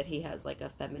say that he has like a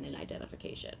feminine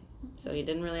identification. So he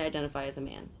didn't really identify as a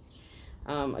man.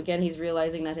 Again, he's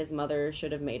realizing that his mother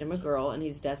should have made him a girl, and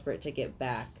he's desperate to get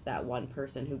back that one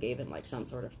person who gave him like some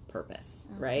sort of purpose,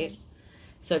 right?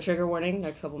 So trigger warning,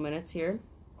 next couple minutes here.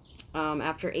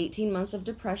 After 18 months of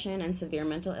depression and severe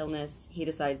mental illness, he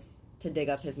decides to dig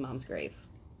up his mom's grave.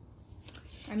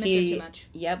 I miss her too much.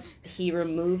 Yep. He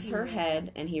removes her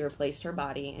head, and he replaced her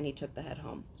body, and he took the head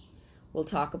home. We'll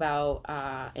talk about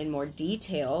in more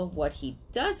detail what he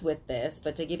does with this,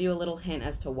 but to give you a little hint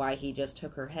as to why he just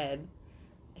took her head,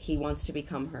 he wants to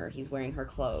become her. He's wearing her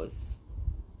clothes.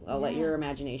 I'll let your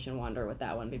imagination wander with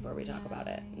that one before we talk about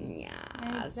it.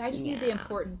 I just need the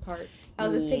important part.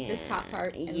 I'll just take this top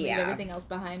part and leave everything else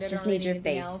behind. I just don't really need your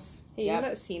face. Else. Hey, you know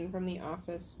that scene from The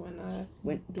Office when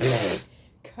Dwight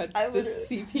cuts the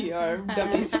CPR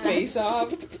dummy's face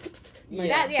off?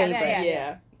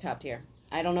 Yeah. Top tier.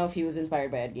 I don't know if he was inspired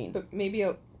by Ed Gein. But maybe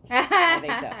I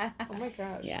think so. Oh my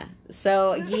gosh. Yeah.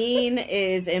 So Gein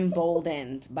is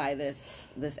emboldened by this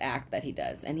act that he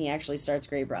does, and he actually starts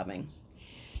grave robbing.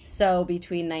 So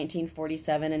between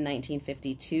 1947 and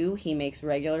 1952, he makes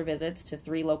regular visits to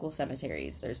 3 local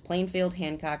cemeteries. There's Plainfield,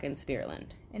 Hancock, and Spearland.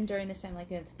 And during this time, like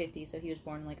in the 50s, so he was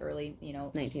born like early,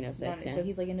 1906. So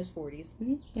he's like in his 40s.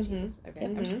 Jesus. Okay. Yep.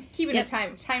 I'm just keeping a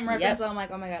time reference. Yep. I'm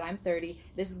like, oh my god, I'm 30.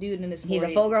 This dude in his 40s. He's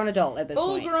a full-grown adult at this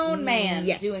point. Full-grown man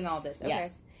doing all this. Okay.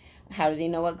 Yes. How did he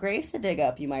know what graves to dig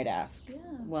up, you might ask? Yeah.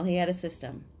 Well, he had a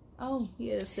system. Oh, he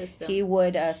had a system. He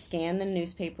would scan the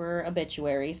newspaper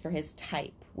obituaries for his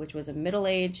type, which was a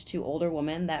middle-aged to older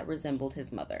woman that resembled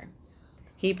his mother.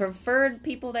 He preferred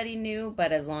people that he knew,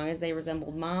 but as long as they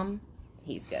resembled Mom,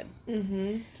 he's good.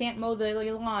 Can't mow the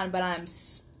lawn, but I'm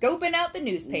scoping out the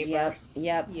newspaper.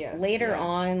 Yep. Yes. Later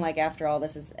on, like after all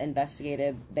this is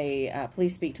investigated, they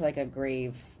police speak to like a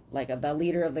grave, like the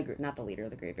leader of the not the leader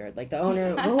of the graveyard, like the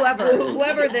owner,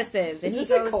 whoever this is. And is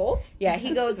this a cult? Yeah,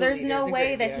 he goes. There's no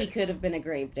way that he could have been a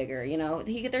grave digger.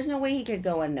 There's no way he could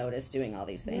go unnoticed doing all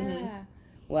these things. Yeah.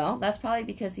 Well, that's probably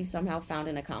because he somehow found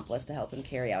an accomplice to help him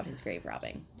carry out his grave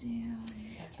robbing. Damn.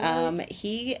 That's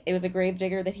right. It was a grave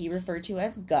digger that he referred to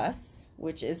as Gus,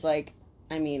 which is like,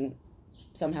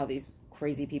 somehow these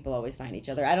crazy people always find each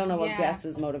other. I don't know what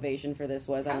Gus's motivation for this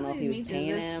was. I don't know if he was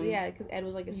paying him. Yeah, because Ed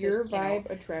was like a your vibe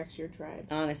attracts your tribe.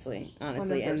 Honestly, 100%.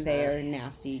 And they are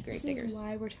nasty grave diggers. This is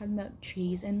why we're talking about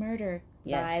cheese and murder.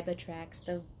 Yes. Vibe attracts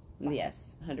the.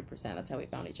 Yes, 100%. That's how we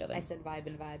found each other. I said vibe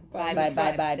and vibe.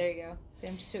 Vibe. There you go. See,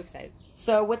 I'm just too excited.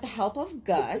 So, with the help of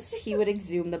Gus, he would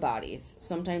exhume the bodies.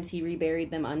 Sometimes he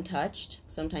reburied them untouched.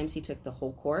 Sometimes he took the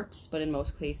whole corpse, but in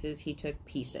most cases, he took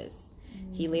pieces.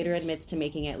 He later admits to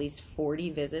making at least 40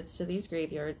 visits to these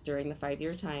graveyards during the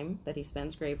 5-year time that he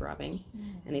spends grave robbing,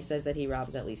 and he says that he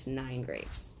robs at least 9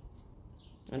 graves.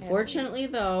 Unfortunately,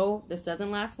 though, this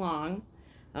doesn't last long.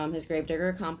 His gravedigger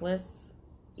accomplice,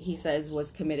 he says,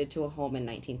 was committed to a home in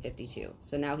 1952.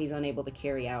 So now he's unable to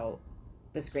carry out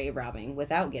this grave robbing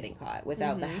without getting caught,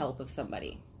 without the help of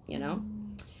somebody,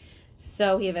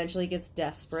 So he eventually gets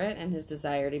desperate, and his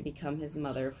desire to become his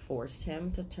mother forced him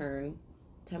to turn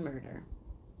to murder.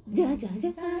 I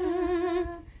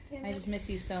just miss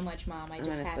you so much, Mom. I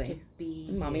just have to be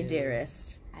Mommy you.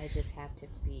 Dearest. I just have to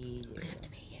be you. I have to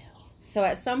be you. So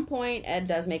at some point, Ed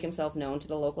does make himself known to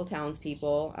the local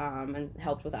townspeople and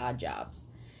helped with odd jobs.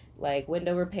 like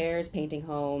window repairs, painting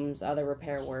homes, other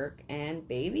repair work, and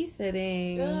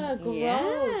babysitting. Ugh, gross.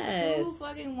 Yes. Who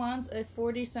fucking wants a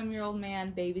 40-some-year-old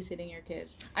man babysitting your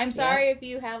kids? I'm sorry if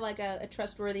you have, like, a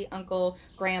trustworthy uncle,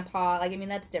 grandpa. Like, I mean,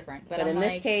 that's different. But in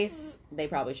this case, they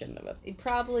probably shouldn't have.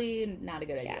 Probably not a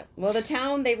good idea. Yeah. Well, the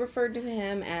town, they referred to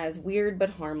him as weird but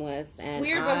harmless. And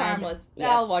weird but harmless. Yep.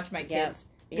 I'll watch my kids.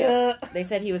 Yeah. They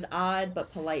said he was odd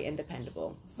but polite and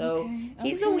dependable. So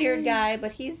he's a weird guy,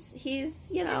 but he's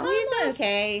you know, he's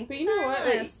okay. But you know what?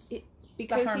 Like,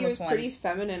 because he was pretty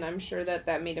feminine, I'm sure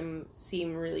that made him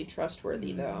seem really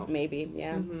trustworthy, though. Maybe,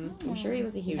 yeah. Mm-hmm. I'm sure he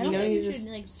was a huge. You know, he was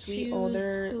like sweet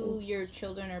older. Who your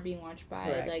children are being watched by,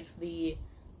 correct. Like the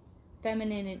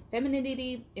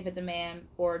femininity, if it's a man,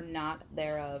 or not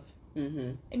thereof.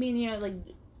 Mm-hmm. I mean, you know, like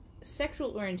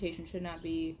sexual orientation should not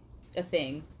be a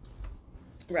thing.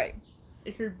 Right.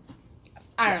 It should,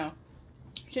 I don't know.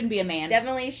 Shouldn't be a man.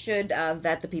 Definitely should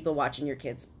vet the people watching your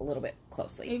kids a little bit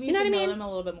closely. Maybe you know know them a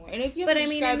little bit more. And if you have to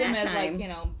describe them as, like, you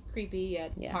know, creepy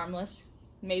yet harmless,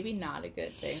 maybe not a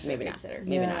good thing. Maybe not. Consider.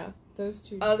 Maybe not. Those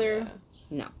two. Other.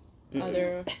 No.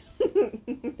 Other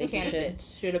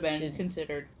candidates should have been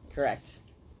considered. Correct.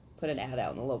 Put an ad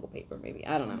out in the local paper, maybe.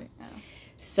 I don't know.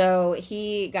 So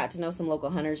he got to know some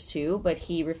local hunters too, but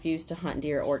he refused to hunt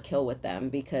deer or kill with them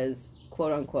because,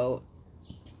 quote unquote,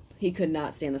 he could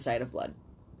not stand the sight of blood,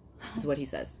 is what he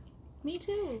says. Me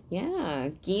too. Yeah.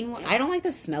 Gein, I don't like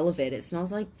the smell of it. It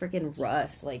smells like freaking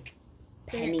rust, like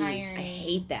pennies. I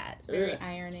hate that. Ugh.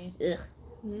 Irony. Ugh.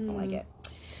 I don't like it.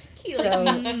 So,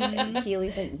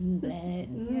 Keely's like, blood.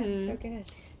 Yeah, it's so good.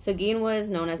 So Gein was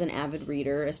known as an avid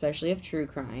reader, especially of true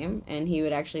crime, and he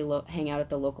would actually hang out at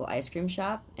the local ice cream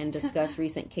shop and discuss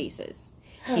recent cases.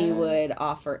 He would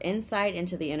offer insight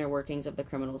into the inner workings of the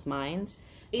criminals' minds.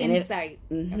 Insight.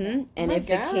 And if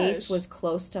the case was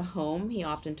close to home, he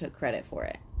often took credit for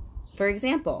it. For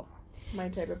example, my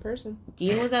type of person.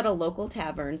 Gein was at a local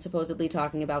tavern supposedly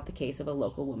talking about the case of a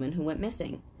local woman who went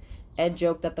missing. Ed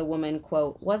joked that the woman,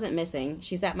 quote, wasn't missing.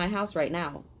 She's at my house right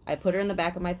now. I put her in the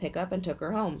back of my pickup and took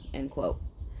her home, end quote.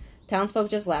 Townsfolk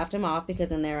just laughed him off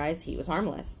because in their eyes he was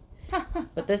harmless.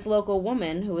 But this local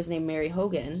woman, who was named Mary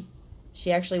Hogan,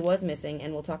 she actually was missing,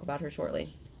 and we'll talk about her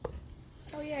shortly.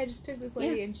 Oh yeah, I just took this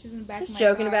lady and she's in the back of my car. Just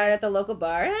joking about it at the local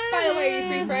bar. By the way,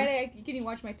 free Friday. Can you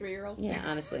watch my 3-year-old? Yeah,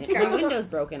 honestly. My window's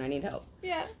broken. I need help.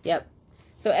 Yeah. Yep.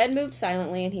 So Ed moved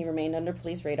silently and he remained under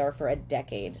police radar for a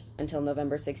decade until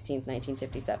November 16th,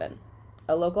 1957.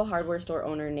 A local hardware store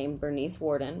owner named Bernice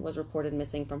Warden was reported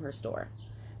missing from her store.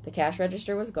 The cash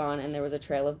register was gone and there was a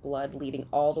trail of blood leading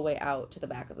all the way out to the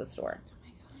back of the store. Oh my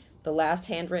God. The last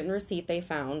handwritten receipt they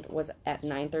found was at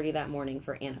 9:30 that morning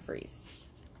for antifreeze.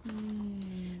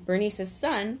 Bernice's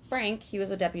son, Frank, he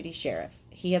was a deputy sheriff.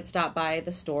 He had stopped by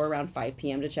the store around 5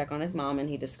 p.m. to check on his mom, and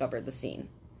he discovered the scene.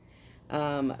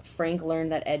 Frank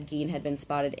learned that Ed Gein had been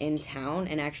spotted in town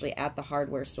and actually at the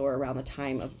hardware store around the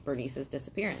time of Bernice's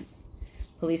disappearance.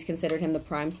 Police considered him the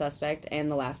prime suspect and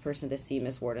the last person to see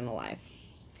Miss Warden alive.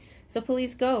 So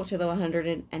police go to the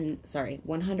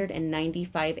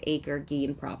 195-acre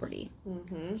Gein property.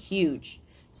 Mm-hmm. Huge.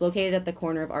 It's located at the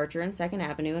corner of Archer and 2nd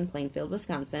Avenue in Plainfield,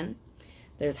 Wisconsin.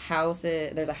 There's a house,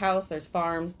 there's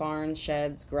farms, barns,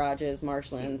 sheds, garages,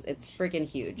 marshlands. It's freaking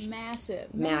huge. Massive.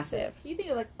 You think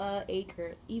of like an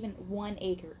acre, even 1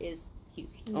 acre is huge.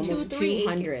 Almost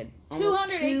 200.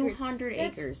 Almost 200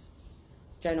 acres.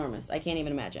 Ginormous. I can't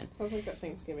even imagine. Sounds like that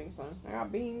Thanksgiving song. I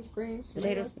got beans, greens,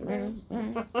 potatoes.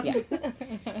 Yeah.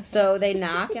 So they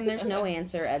knock and there's no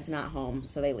answer. Ed's not home,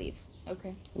 so they leave.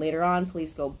 Okay. Later on,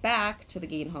 police go back to the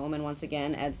Gein home, and once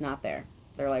again, Ed's not there.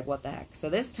 They're like, what the heck? So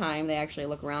this time, they actually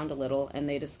look around a little, and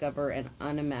they discover an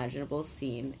unimaginable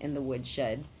scene in the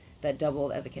woodshed that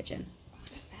doubled as a kitchen.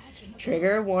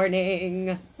 Trigger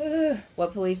warning.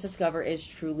 What police discover is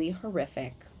truly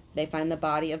horrific. They find the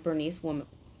body of Bernice Warden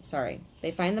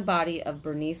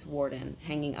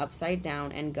hanging upside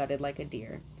down and gutted like a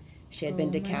deer. She had been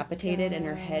decapitated, and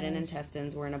her head and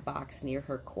intestines were in a box near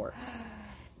her corpse.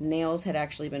 Nails had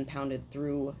actually been pounded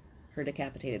through her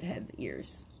decapitated head's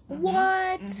ears. Mm-hmm.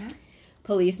 What? Mm-hmm.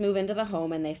 Police move into the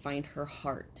home and they find her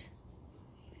heart.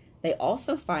 They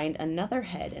also find another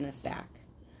head in a sack.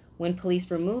 When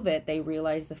police remove it, they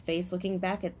realize the face looking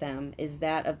back at them is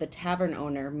that of the tavern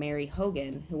owner, Mary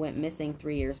Hogan, who went missing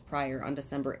 3 years prior on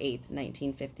December 8th,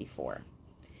 1954.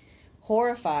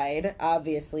 Horrified,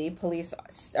 obviously, police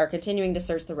are continuing to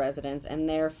search the residence, and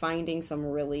they're finding some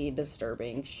really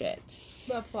disturbing shit.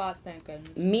 The plot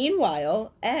thickens.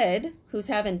 Meanwhile, Ed, who's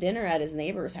having dinner at his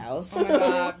neighbor's house, oh my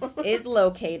God, is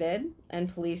located,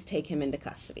 and police take him into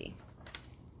custody.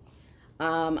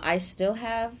 I still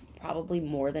have probably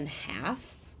more than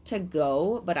half to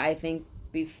go, but I think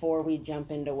before we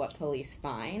jump into what police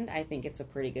find, I think it's a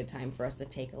pretty good time for us to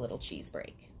take a little cheese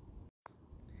break.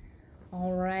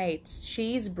 All right,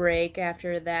 cheese break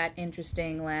after that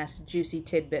interesting last juicy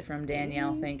tidbit from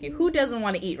Danielle. Thank you. Who doesn't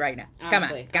want to eat right now?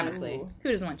 Honestly, Come on. Who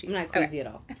doesn't want cheese? I'm not queasy at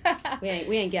all. We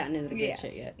ain't gotten into the good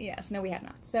shit yet. Yes, no, we have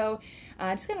not. So,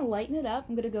 just gonna lighten it up.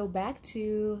 I'm gonna go back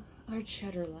to our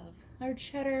cheddar love, our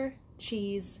cheddar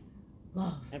cheese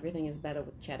love. Everything is better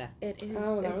with cheddar. It is.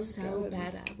 It's so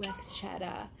better with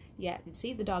cheddar. Yeah,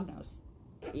 see, the dog knows.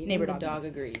 Neighbor dog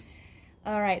agrees.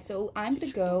 All right, so I'm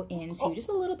going to go into just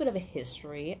a little bit of a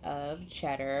history of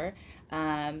cheddar.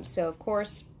 So, of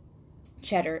course,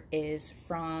 cheddar is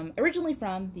originally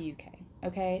from the UK.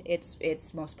 Okay,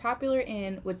 it's most popular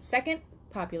second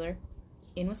popular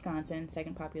in Wisconsin,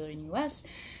 second popular in U.S.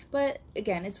 But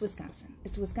again, it's Wisconsin.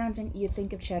 It's Wisconsin. You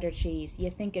think of cheddar cheese. You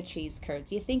think of cheese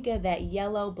curds. You think of that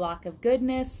yellow block of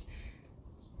goodness.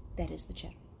 That is the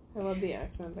cheddar. I love the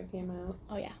accent that came out.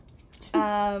 Oh yeah.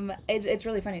 It's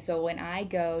really funny. So when I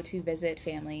go to visit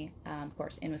family, of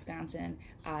course, in Wisconsin,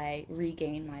 I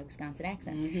regain my Wisconsin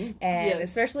accent. Mm-hmm. And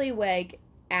especially, like,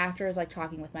 after, like,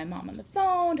 talking with my mom on the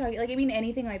phone,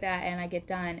 anything like that, and I get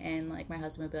done, and, like, my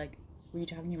husband would be like, were you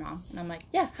talking to your mom? And I'm like,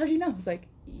 yeah, how'd you know? He's like,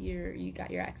 you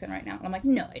got your accent right now. And I'm like,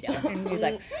 no, I don't. And he's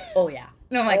like, oh, yeah.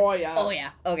 And I'm like, oh,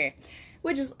 yeah. Okay.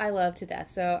 Which is, I love to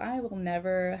death. So I will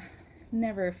never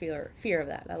fear of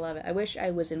that. I love it. I wish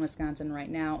I was in Wisconsin right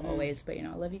now, always, but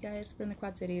I love you guys. We're in the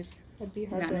Quad Cities. That'd be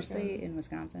hard. Not necessarily in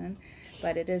Wisconsin,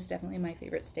 but it is definitely my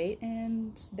favorite state,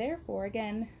 and therefore,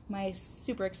 again, my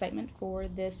super excitement for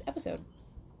this episode.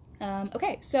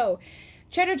 Okay, so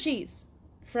cheddar cheese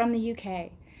from the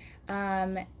UK.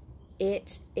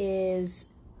 It is,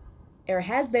 or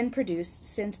has been produced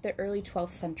since the early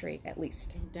 12th century, at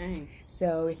least. Oh, dang.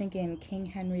 So we're thinking King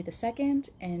Henry II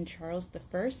and Charles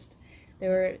I. They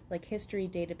were, like, history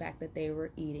dated back that they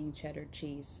were eating cheddar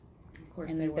cheese. Of course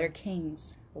and they were. They're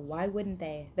kings. Why wouldn't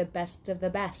they? The best of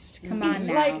the best. Come on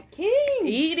now. Like kings!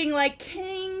 Eating like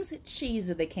kings.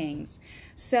 Cheese of the kings.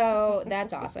 So,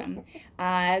 that's awesome.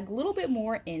 A little bit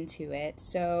more into it.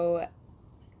 So,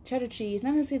 cheddar cheese,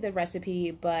 not necessarily the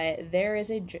recipe, but there is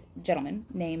a gentleman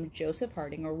named Joseph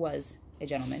Harding, or was a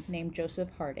gentleman named Joseph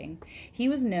Harding. He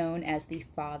was known as the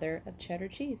father of cheddar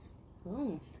cheese.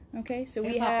 Oh. Okay, so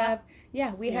we have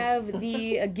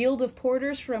the Guild of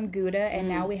Porters from Gouda, and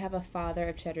now we have a father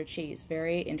of cheddar cheese.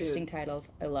 Very interesting titles.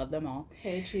 I love them all.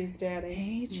 Hey, Cheese Daddy.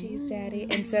 Hey, Cheese Daddy.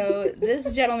 And so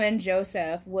this gentleman,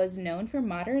 Joseph, was known for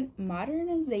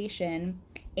modernization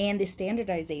and the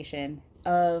standardization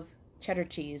of cheddar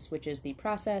cheese, which is the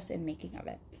process and making of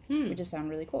it. Which just sound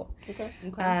really cool. Okay.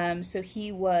 So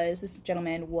this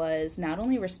gentleman was not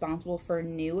only responsible for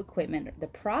new equipment, the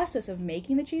process of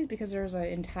making the cheese, because there's an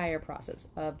entire process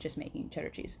of just making cheddar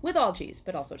cheese, with all cheese,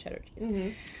 but also cheddar cheese.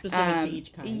 Mm-hmm. Specific to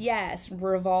each kind. Yes,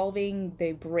 revolving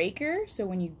the breaker, so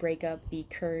when you break up the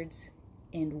curds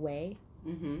and whey,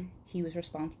 he was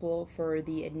responsible for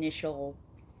the initial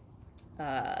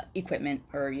equipment,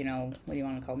 or, what do you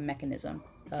want to call it, mechanism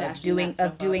of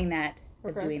doing that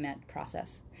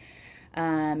process.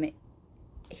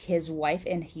 His wife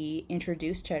and he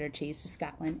introduced cheddar cheese to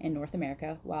Scotland and North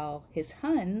America, while his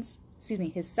sons,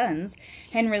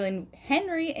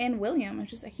 Henry and William, I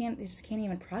just can't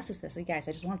even process this. Like, guys,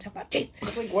 I just want to talk about cheese.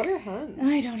 It's like, what are Huns?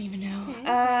 I don't even know.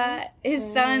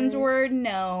 His sons were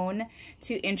known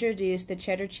to introduce the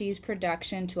cheddar cheese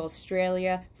production to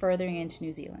Australia, furthering into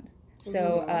New Zealand.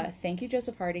 So, thank you,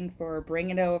 Joseph Harding, for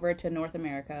bringing it over to North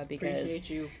America, because appreciate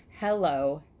you.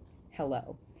 Hello.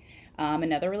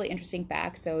 Another really interesting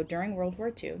fact. So during World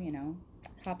War II,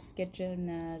 hop, skip,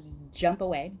 and jump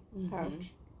away.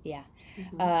 Ouch. Yeah.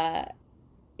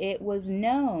 It was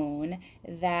known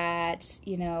that,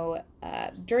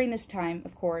 during this time,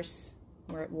 of course,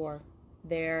 we're at war,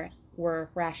 there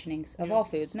were rationings of all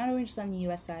foods, not only just on the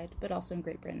U.S. side, but also in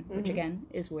Great Britain, which, again,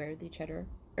 is where the cheddar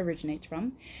originates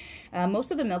from. Most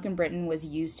of the milk in Britain was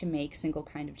used to make single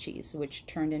kind of cheese, which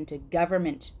turned into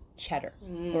government cheddar,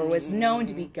 or was known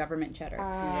to be government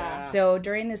cheddar. So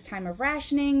during this time of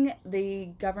rationing, the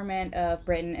government of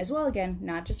Britain, as well, again,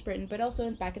 not just Britain, but also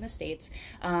back in the States,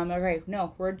 okay,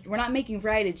 no, we're not making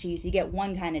variety cheese. You get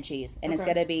one kind of cheese, and it's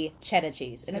gonna be cheddar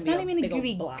cheese, and it's not even gonna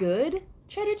be good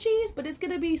cheddar cheese, but it's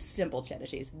gonna be simple cheddar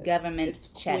cheese. Government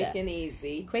cheddar. Quick and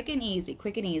easy. Quick and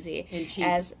easy. And cheap.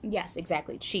 Yes,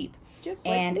 exactly, cheap. Just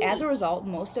like me. As a result,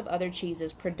 most of other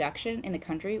cheeses' production in the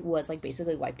country was, like,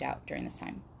 basically wiped out during this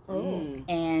time. Oh.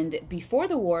 And before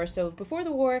the war,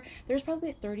 there's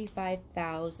probably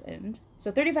 35,000,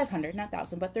 so 3,500, not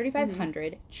 1,000, but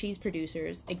 3,500 cheese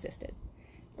producers existed.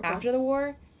 Okay. After the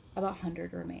war, about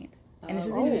 100 remained. And this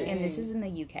is in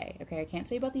the UK. Okay, I can't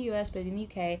say about the US, but in the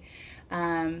UK,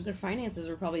 their finances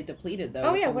were probably depleted though.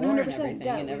 Oh yeah, 100%.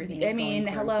 And everything. I mean,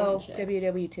 hello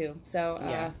WW2.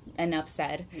 So enough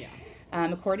said. Yeah.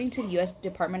 According to the U.S.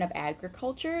 Department of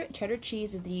Agriculture, cheddar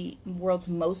cheese is the world's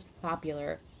most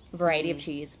popular variety of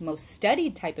cheese, most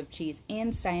studied type of cheese,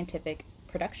 and scientific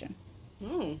production.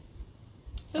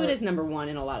 So it is number one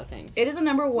in a lot of things. It is a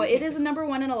number one. It is a number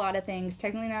one in a lot of things.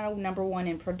 Technically not a number one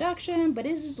in production, but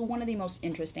it is just one of the most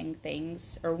interesting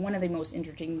things, or one of the most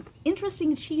interesting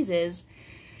cheeses.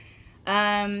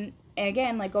 And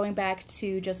again, like going back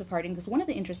to Joseph Harding, because one of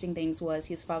the interesting things was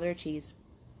he was father of cheese.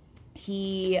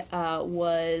 He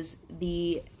was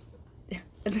the.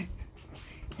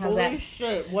 How's Holy that?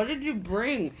 shit! What did you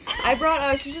bring? I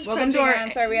brought. She's just welcome to our. I'm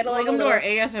sorry, we had to like welcome to our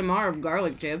ASMR of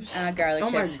garlic chips.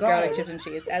 Garlic chips and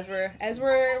cheese. As we're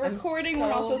recording,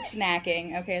 we're also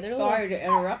snacking. Okay, there's sorry to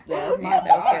interrupt there. Yeah,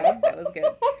 that was good.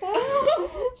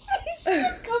 She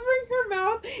was covering her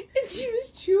mouth and she was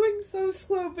chewing so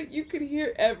slow, but you could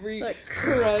hear every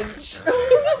crunch.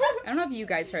 I don't know if you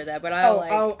guys heard that, but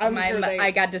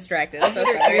I got distracted. So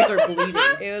sorry. Their ears are bleeding.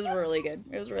 It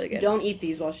was really good. Don't eat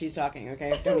these while she's talking,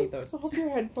 okay? Don't eat those. I hope your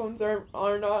headphones are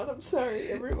on. I'm sorry,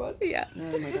 everyone. Yeah.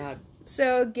 Oh my god.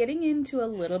 So getting into a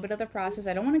little bit of the process,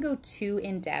 I don't want to go too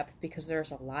in-depth because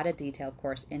there's a lot of detail, of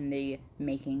course, in the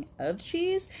making of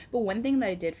cheese. But one thing that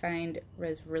I did find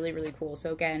was really, really cool.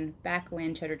 So again, back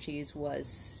when cheddar cheese was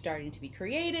starting to be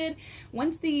created,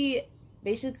 once the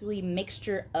basically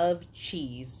mixture of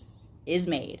cheese is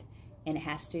made, and it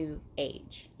has to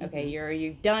age. Okay,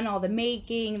 you've done all the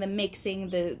making, the mixing,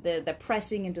 the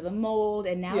pressing into the mold,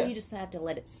 and now you just have to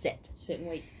let it sit and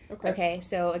wait. Okay,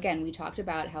 so again, we talked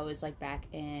about how it was like back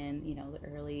in, the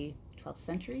early 12th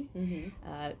century,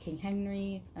 King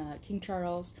Henry, King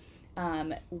Charles.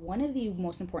 One of the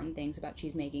most important things about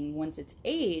cheese making, once it's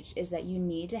aged, is that you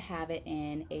need to have it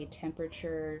in a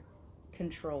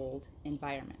temperature-controlled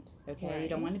environment. Okay, right. You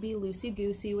don't want to be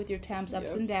loosey-goosey with your temps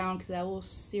ups and down, because that will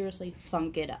seriously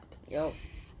funk it up. Yep.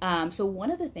 So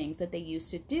one of the things that they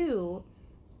used to do,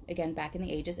 again, back in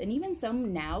the ages, and even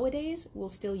some nowadays will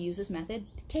still use this method,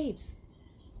 caves.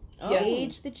 Oh.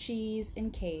 Age the cheese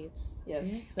in caves. Yes.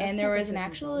 And there was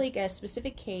a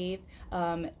specific cave,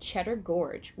 Cheddar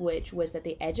Gorge, which was at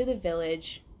the edge of the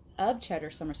village of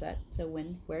Cheddar, Somerset, so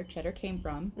where cheddar came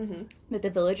from, that the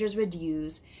villagers would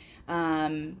use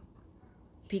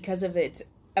because of its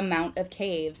amount of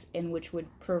caves, in which would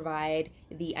provide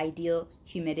the ideal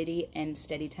humidity and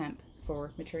steady temp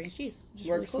for maturing cheese.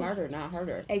 Work smarter, not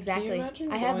harder. Exactly. Can you imagine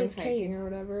I have this cave or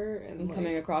whatever, and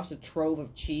coming across a trove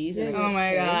of cheese. Yeah. Oh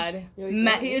my god!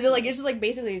 It's just like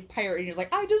basically pirate. And you're just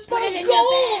like, I just found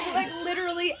gold, like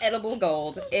literally edible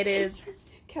gold. It is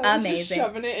amazing. Just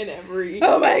shoving it in every.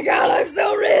 Oh my god! I'm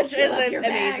so rich. It's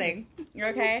amazing.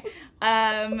 Okay.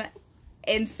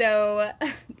 And so,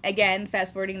 again,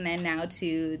 fast forwarding then now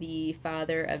to the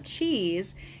father of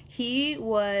cheese, he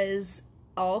was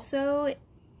also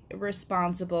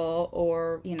responsible,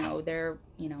 or they're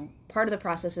part of the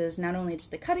process is not only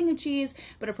just the cutting of cheese,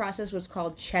 but a process was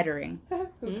called cheddaring.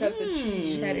 Who cut the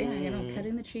cheese?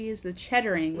 Cutting the cheese, the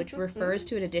cheddaring, which refers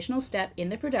to an additional step in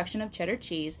the production of cheddar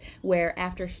cheese, where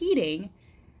after heating,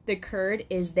 the curd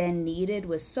is then kneaded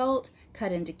with salt,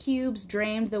 cut into cubes,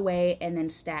 drained the whey, and then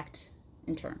stacked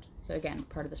and turned. So again,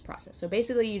 part of this process. So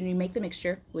basically, you make the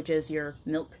mixture, which is your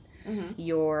milk,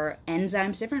 your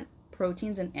enzymes, different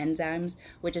proteins and enzymes,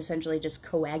 which essentially just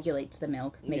coagulates the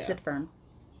milk, makes it firm.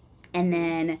 And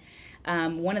then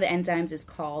one of the enzymes is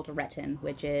called retin,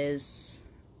 which is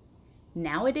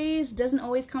nowadays doesn't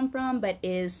always come from, but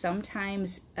is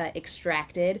sometimes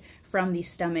extracted from the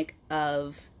stomach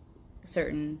of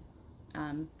certain,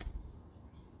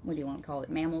 what do you want to call it,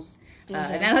 mammals?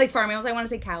 Not like farm mammals, I want to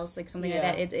say cows, like something like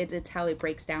that. It's how it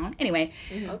breaks down. Anyway,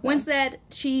 once that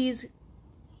cheese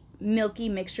milky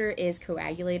mixture is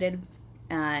coagulated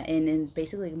in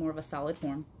basically more of a solid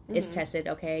form, it's tested.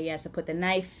 Okay, yes, I put the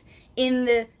knife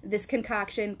in this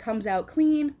concoction, comes out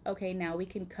clean. Okay, now we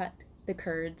can cut the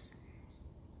curds.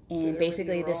 And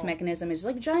basically this mechanism is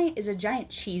like a giant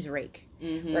cheese rake.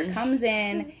 Where it comes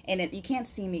in, and you can't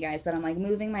see me, guys, but I'm like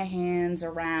moving my hands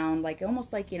around, like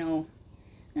almost like, I don't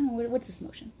know, what's this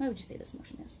motion? What would you say this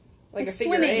motion is? Like a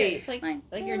figure eight. It's like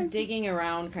you're digging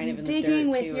around kind of in the dirt, digging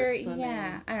with too, your,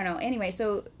 I don't know. Anyway,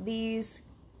 so these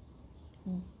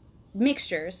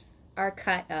mixtures are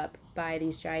cut up by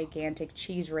these gigantic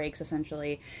cheese rakes,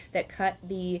 essentially, that cut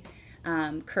the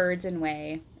curds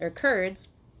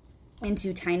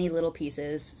into tiny little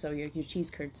pieces, so your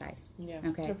cheese curd size. Yeah.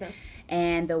 Okay.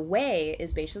 And the whey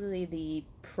is basically the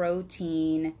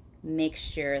protein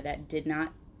mixture that did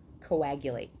not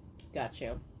coagulate. Got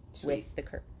you. With the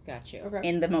curd. Got you. Okay.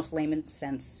 In the most layman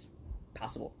sense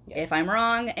possible. Yes. If I'm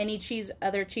wrong, any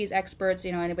other cheese experts,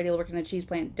 anybody working in a cheese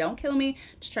plant, don't kill me.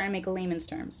 Just trying to make a layman's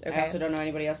terms. Okay? I also don't know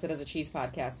anybody else that has a cheese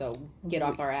podcast, so get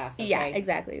off our ass. Okay? Yeah,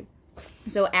 exactly.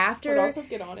 So after, but also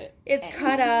get on it. It's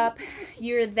cut up.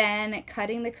 You're then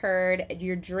cutting the curd.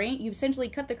 You essentially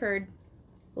cut the curd,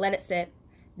 let it sit,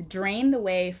 drain the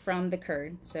whey from the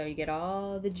curd, so you get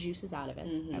all the juices out of it.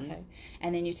 Okay,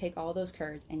 and then you take all those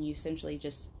curds and you essentially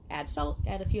just add salt,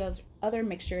 add a few other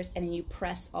mixtures, and then you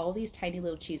press all these tiny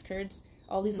little cheese curds,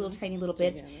 all these little tiny little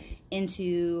bits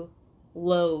into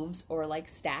loaves or like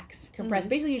stacks, compressed.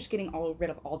 Basically, you're just getting rid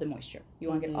of all the moisture. You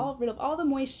want to get rid of all the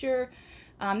moisture.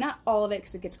 Not all of it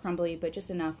because it gets crumbly, but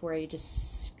just enough where it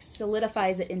just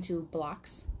solidifies it into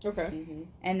blocks. Okay.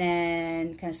 And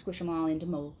then kind of squish them all into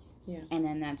molds. Yeah. And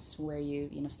then that's where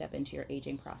you step into your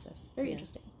aging process. Very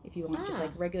interesting. If you want just like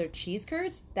regular cheese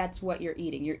curds, that's what you're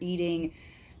eating. You're eating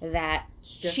that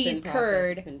cheese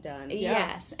curd. It's been done.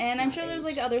 Yes. And I'm sure there's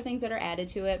like other things that are added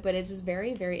to it, but it's just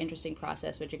very, very interesting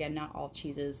process, which again, not all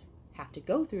cheeses have to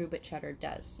go through, but cheddar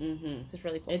does. So it's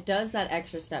really cool. It does that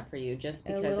extra step for you just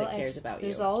because it cares about you.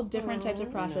 There's all different types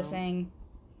of processing,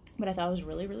 but I thought it was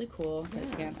really, really cool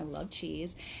because, again, I love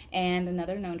cheese. And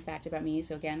another known fact about me,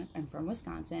 so again, I'm from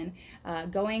Wisconsin,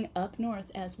 going up north,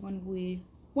 as one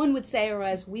would say, or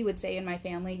as we would say in my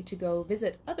family, to go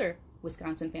visit other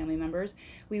Wisconsin family members,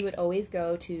 we would always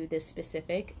go to this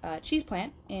specific cheese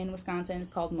plant in Wisconsin. It's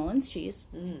called Mullins Cheese.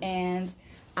 And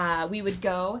we would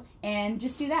go and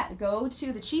just do that. Go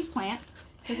to the cheese plant.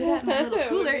 Because of that, my little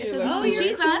cooler, it says Mullins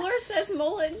cheese on. Oh, your cooler says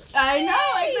Mullins. I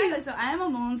know, exactly. So I'm a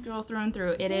Mullins girl through and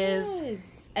through. It is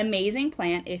amazing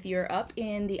plant. If you're up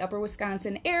in the upper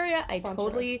Wisconsin area, I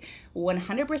totally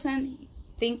 100%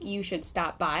 think you should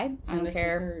stop by. I don't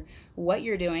care what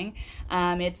you're doing.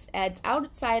 It's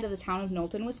outside of the town of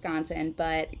Knowlton, Wisconsin,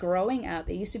 but growing up,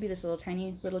 it used to be this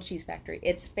tiny little cheese factory.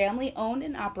 It's family owned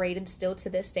and operated still to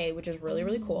this day, which is really,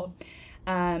 really cool.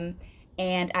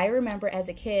 And I remember as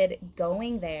a kid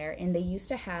going there, and they used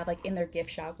to have, like, in their gift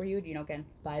shop where you would, again,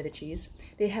 buy the cheese,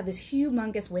 they'd have this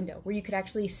humongous window where you could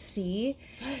actually see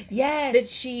the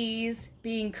cheese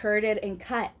being curded and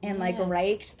cut and, like,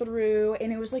 right through.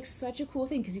 And it was, like, such a cool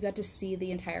thing because you got to see the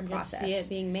entire process. You see it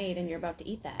being made, and you're about to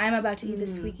eat that. I'm about to eat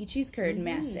this squeaky cheese curd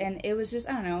mess. And it was just,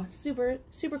 I don't know, super,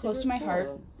 super close to my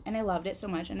heart. And I loved it so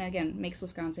much. And, again, makes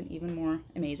Wisconsin even more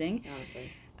amazing.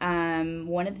 Honestly.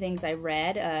 One of the things I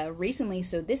read recently,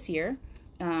 so this year,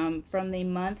 from the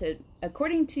month,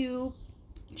 according to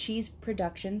cheese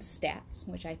production stats,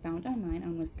 which I found online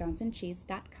on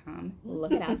wisconsincheese.com.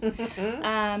 Look it up.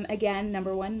 Again,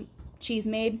 number 1 cheese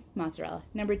made, mozzarella.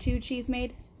 Number 2 cheese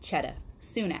made, cheddar,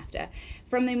 soon after.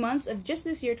 From the months of just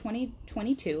this year,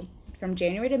 2022, from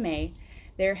January to May,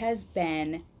 there has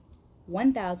been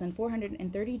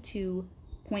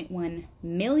 1,432.1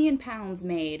 million pounds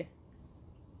made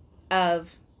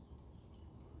of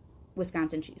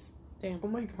Wisconsin cheese. Damn. Oh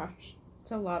my gosh.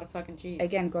 It's a lot of fucking cheese.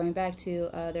 Again, going back to,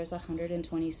 there's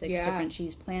 126 different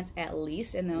cheese plants at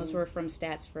least, and those were from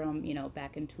stats from,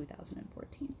 back in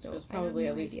 2014. So it's probably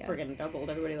at least friggin' doubled.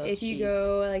 Everybody loves cheese. If you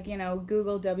go,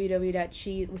 Google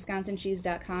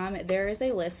www.wisconsincheese.com, there is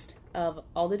a list of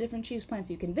all the different cheese plants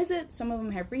you can visit. Some of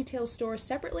them have retail stores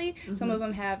separately. Some of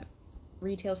them have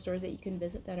retail stores that you can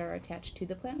visit that are attached to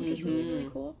the plant, which is really, really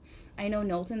cool. I know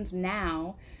Mullins in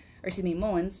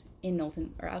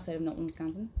Knowlton, or outside of Knowlton,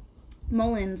 Wisconsin.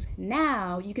 Mullins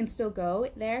now, you can still go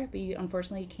there, but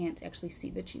unfortunately you can't actually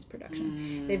see the cheese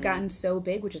production. They've gotten so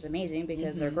big, which is amazing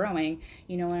because they're growing.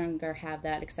 You no longer have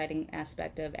that exciting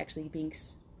aspect of actually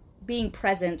being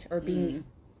present or being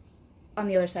on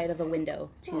the other side of a window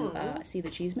to see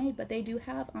the cheese made, but they do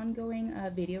have ongoing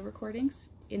video recordings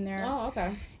in their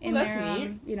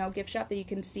gift shop that you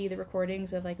can see the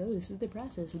recordings of, like, oh, this is the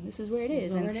process and this is where it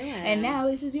is, and now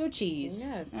this is your cheese.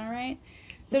 Yes. All right.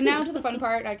 So now to the fun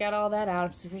part. I got all that out.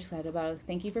 I'm super excited about it.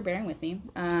 Thank you for bearing with me.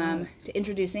 To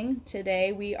introducing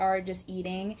today, we are just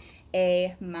eating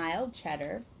a mild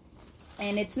cheddar.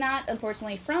 And it's not,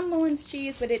 unfortunately, from Mullins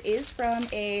cheese, but it is from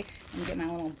let me get my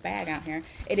little bag out here.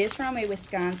 It is from a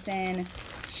Wisconsin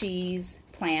cheese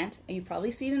plant. You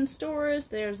probably see it in stores.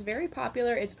 There's very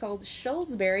popular. It's called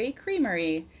Shullsbury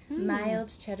Creamery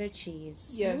mild cheddar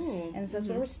cheese. Yes. And so that's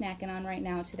what we're snacking on right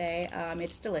now today.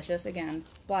 It's delicious. Again,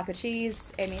 block of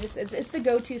cheese. I mean, it's the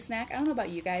go-to snack. I don't know about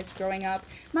you guys growing up.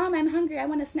 Mom, I'm hungry. I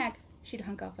want a snack. She'd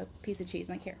hunk off a piece of cheese.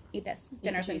 Like, here, eat this.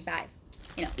 Dinner's in 5.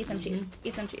 Eat some cheese.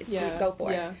 Eat some cheese. Yeah. Go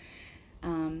for it.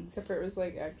 Except for it was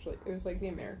like the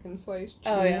American sliced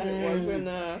cheese. Oh, yeah. It wasn't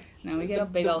no, we get a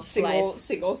big old slice.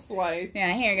 Single slice.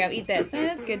 Yeah, here you go. Eat this.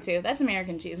 That's good too. That's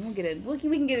American cheese. We'll get it. We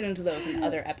can get into those in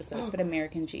other episodes. But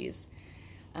American cheese.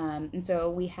 And so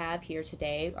we have here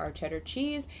today our cheddar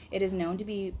cheese. It is known to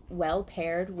be well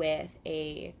paired with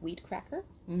a wheat cracker.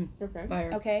 Okay.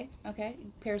 Fire. Okay.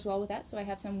 Pairs well with that. So I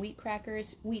have some wheat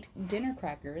dinner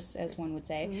crackers, as one would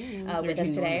say, with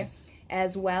us today.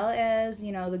 As well as,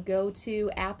 the go-to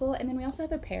apple. And then we also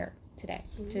have a pear today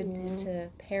to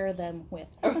pair them with.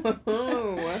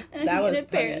 Oh, that was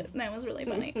funny. That was really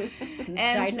funny.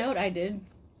 And side note, I did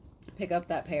pick up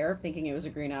that pear thinking it was a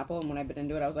green apple. And when I bit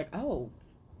into it, I was like, oh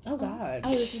God.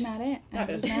 Oh, this is not it.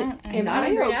 This is not. Am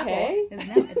I okay?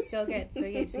 It's still good. So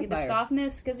you see the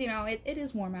softness, because, it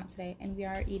is warm out today, and we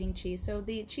are eating cheese. So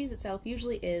the cheese itself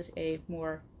usually is a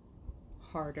more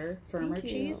harder, firmer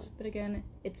cheese. But again,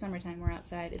 it's summertime. We're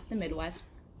outside. It's the Midwest.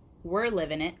 We're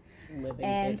living it.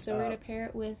 And so we're going to pair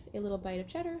it with a little bite of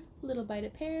cheddar, a little bite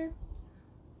of pear.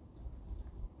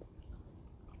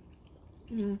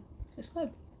 It's good.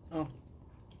 Oh,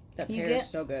 that pear is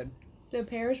so good. The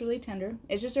pear is really tender.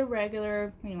 It's just a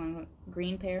regular,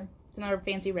 green pear. It's not a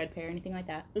fancy red pear or anything like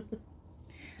that.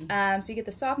 So you get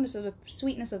the softness of the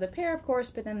sweetness of the pear, of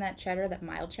course, but then that cheddar, that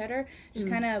mild cheddar, just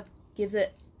kind of gives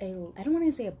it I don't want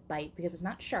to say a bite because it's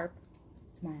not sharp.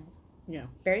 It's mild. Yeah.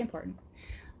 Very important.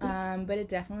 But it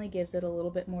definitely gives it a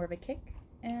little bit more of a kick.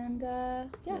 And,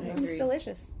 it's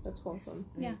delicious. That's wholesome.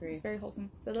 Yeah, it's very wholesome.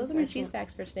 So those are my cheese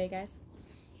facts for today, guys.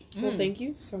 Well, thank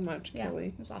you so much, Kelly.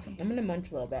 It was awesome. I'm going to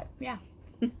munch a little bit. Yeah.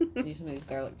 These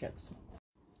garlic chips.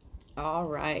 All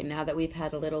right, now that we've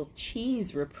had a little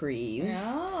cheese reprieve,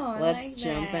 let's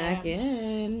jump back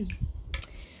in.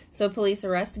 So police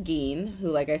arrest Gein, who,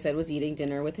 like I said, was eating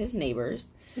dinner with his neighbors,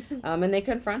 and they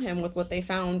confront him with what they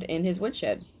found in his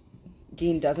woodshed.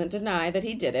 Gein doesn't deny that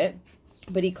he did it,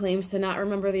 but he claims to not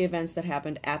remember the events that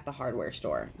happened at the hardware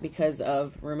store because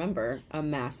of, remember, a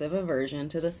massive aversion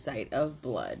to the sight of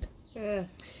blood. Ugh.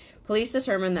 Police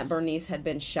determined that Bernice had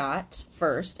been shot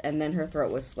first, and then her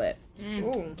throat was slit.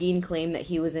 Gein claimed that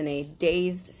he was in a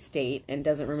dazed state and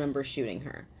doesn't remember shooting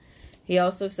her. He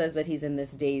also says that he's in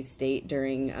this dazed state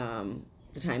during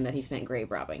the time that he spent grave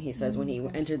robbing. He says when he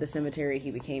entered the cemetery,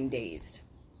 he became dazed.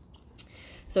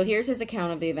 So here's his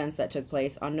account of the events that took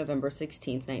place on November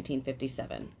 16th,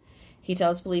 1957. He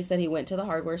tells police that he went to the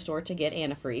hardware store to get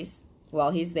antifreeze.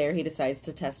 While he's there, he decides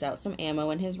to test out some ammo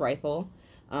in his rifle.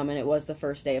 And it was the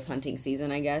first day of hunting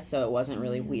season, I guess, so it wasn't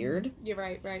really weird. You're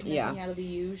right. Nothing out of the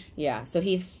usual. Yeah, so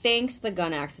he thinks the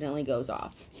gun accidentally goes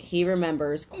off. He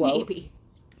remembers, quote,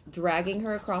 dragging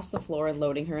her across the floor and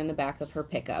loading her in the back of her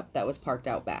pickup that was parked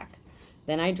out back.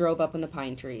 Then I drove up in the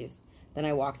pine trees. Then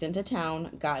I walked into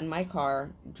town, got in my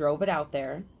car, drove it out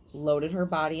there, loaded her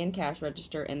body and cash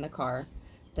register in the car.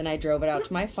 Then I drove it out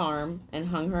to my farm and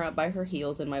hung her up by her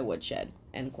heels in my woodshed,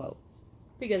 end quote.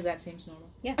 Because that seems normal.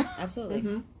 Yeah,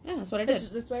 absolutely. Yeah, that's what I did.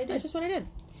 That's what I did. That's just what I did.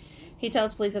 He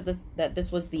tells police that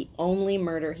this was the only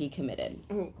murder he committed.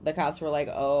 The cops were like,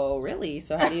 oh, really?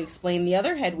 So how do you explain the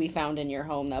other head we found in your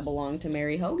home that belonged to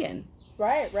Mary Hogan?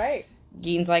 Right.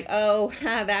 Gein's like, oh,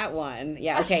 that one.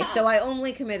 Yeah, okay, so I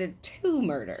only committed 2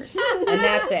 murders, and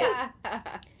that's it.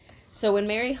 So when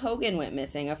Mary Hogan went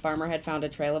missing, a farmer had found a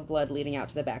trail of blood leading out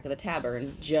to the back of the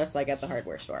tavern, just like at the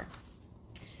hardware store.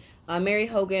 Mary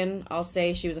Hogan, I'll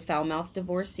say she was a foul-mouthed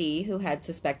divorcee who had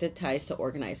suspected ties to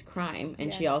organized crime,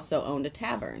 and she also owned a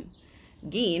tavern.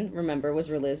 Gein, remember, was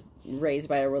raised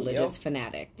by a religious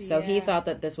fanatic, so he thought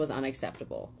that this was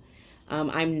unacceptable.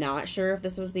 I'm not sure if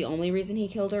this was the only reason he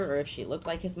killed her, or if she looked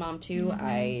like his mom too.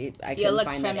 I couldn't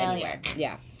find that anywhere.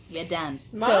 Yeah. You're done.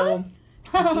 So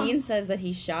Gein says that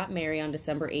he shot Mary on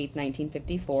December 8th,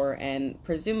 1954, and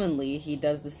presumably he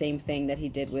does the same thing that he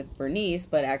did with Bernice,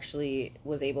 but actually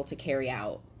was able to carry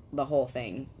out the whole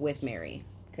thing with Mary,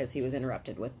 because he was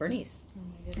interrupted with Bernice. Oh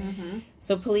my goodness.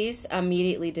 So police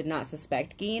immediately did not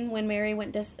suspect Gein when Mary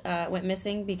went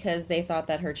missing, because they thought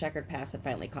that her checkered past had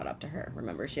finally caught up to her.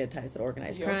 Remember, she had ties to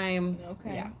organized crime.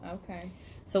 Okay. Yeah. Okay.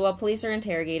 So while police are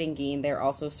interrogating Gein, they're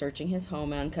also searching his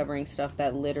home and uncovering stuff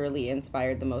that literally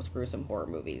inspired the most gruesome horror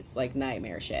movies, like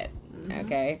nightmare shit.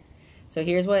 Okay? So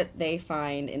here's what they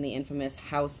find in the infamous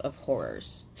House of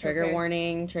Horrors. Trigger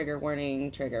warning, trigger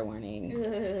warning, trigger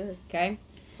warning. Okay?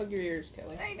 Plug your ears,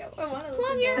 Kelly. I know. I want to listen.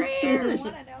 Plug your ears. I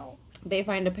want to know. They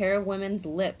find a pair of women's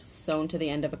lips sewn to the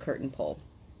end of a curtain pole.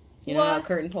 You know, a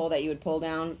curtain pole that you would pull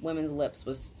down? Women's lips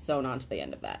was sewn onto the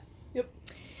end of that. Yep.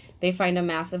 They find a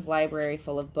massive library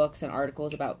full of books and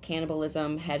articles about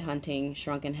cannibalism, headhunting,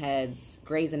 shrunken heads,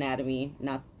 Grey's Anatomy,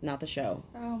 not the show,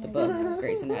 the book,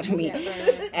 Grey's Anatomy.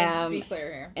 Let's be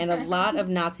clear here. And a lot of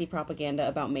Nazi propaganda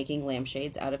about making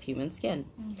lampshades out of human skin.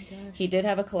 Oh my gosh. He did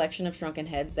have a collection of shrunken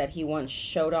heads that he once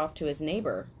showed off to his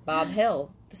neighbor, Bob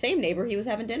Hill, the same neighbor he was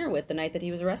having dinner with the night that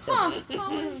he was arrested. Huh,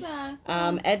 how is that?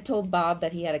 Ed told Bob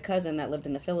that he had a cousin that lived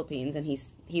in the Philippines, and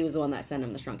he was the one that sent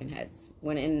him the shrunken heads,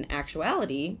 when in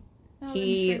actuality,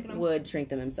 he would shrink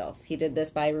them himself. He did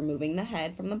this by removing the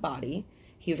head from the body.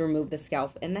 He would remove the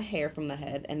scalp and the hair from the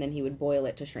head, and then he would boil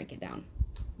it to shrink it down.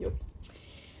 Yep.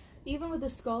 Even with the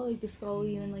skull, like the skull will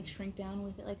even like shrink down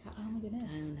with it. Like, oh my goodness.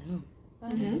 I don't know. Oh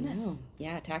my goodness. know.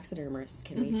 Yeah, taxidermists.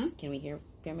 Can we hear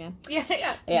man? Yeah.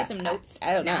 Give me some notes.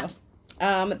 I don't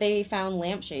know. They found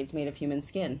lampshades made of human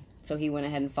skin. So he went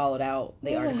ahead and followed out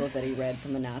the articles that he read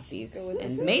from the Nazis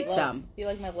and made some. You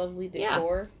like my lovely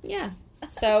decor? Yeah.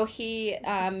 So he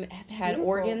had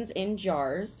organs in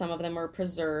jars. Some of them were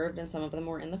preserved and some of them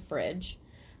were in the fridge.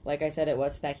 Like I said, it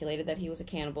was speculated that he was a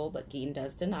cannibal, but Gein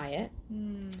does deny it.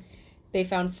 They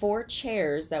found 4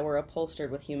 chairs that were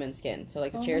upholstered with human skin. So,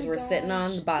 like, the chairs were sitting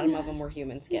on, the bottom of them were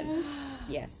human skin.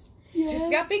 Yes.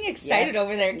 Just got being excited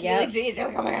over there. Jeez, you're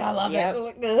like, oh my god, I love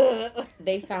it.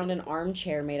 They found an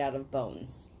armchair made out of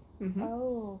bones.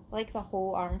 Oh, like the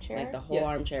whole armchair? Like the whole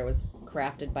armchair was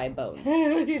crafted by bones.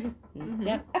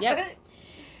 Yep.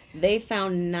 They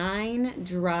found 9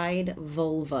 dried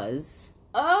vulvas.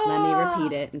 Oh. Let me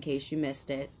repeat it in case you missed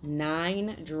it.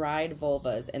 9 dried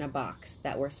vulvas in a box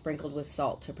that were sprinkled with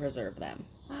salt to preserve them.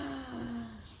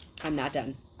 I'm not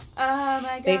done. Oh my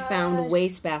god. They found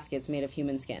waste baskets made of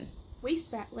human skin.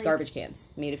 Like garbage cans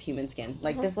made of human skin.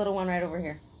 Like this little one right over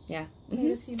here. Yeah.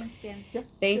 Made of human skin. Yep.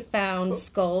 They found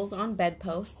skulls on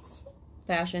bedposts,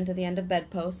 fashioned to the end of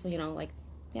bedposts,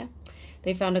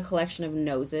 They found a collection of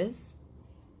noses.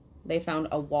 They found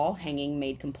a wall hanging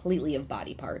made completely of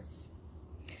body parts.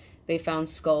 They found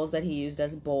skulls that he used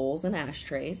as bowls and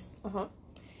ashtrays.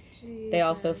 They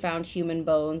also found human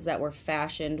bones that were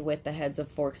fashioned with the heads of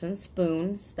forks and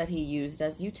spoons that he used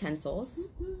as utensils.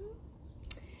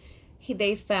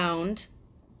 They found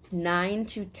 9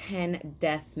 to 10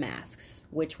 death masks,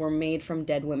 which were made from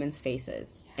dead women's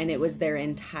faces. And it was their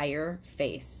entire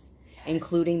face,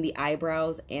 including the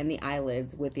eyebrows and the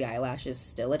eyelids with the eyelashes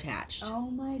still attached.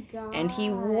 Oh my god. And he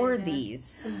wore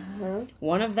these.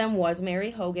 One of them was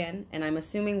Mary Hogan, and I'm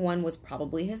assuming one was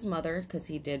probably his mother, because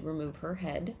he did remove her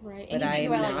head. Right. But and I'm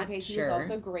not sure. He was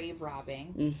also grave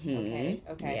robbing.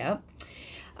 Okay.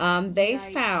 Yep. They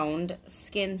found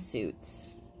skin suits.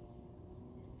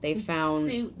 They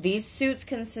found these suits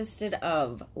consisted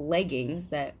of leggings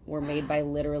that were made by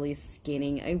literally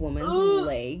skinning a woman's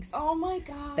legs. Oh my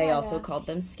god. They also called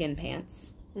them skin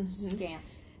pants.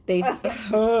 Scants. They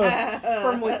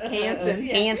from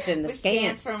Wisconsin. The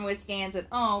scants from Wisconsin.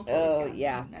 Oh Wisconsin.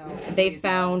 Yeah. No, they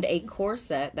found a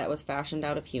corset that was fashioned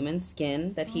out of human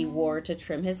skin that he wore to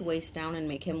trim his waist down and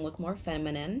make him look more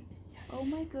feminine. Oh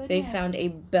my goodness. They found a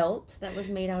belt that was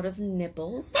made out of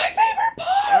nipples. My favorite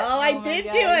part! Oh, I did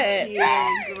do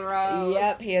it! Gross.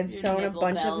 Yep, he had sewn a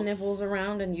bunch of nipples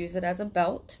around and used it as a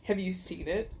belt. Have you seen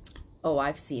it? Oh,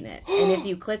 I've seen it. And if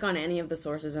you click on any of the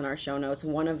sources in our show notes,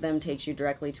 one of them takes you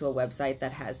directly to a website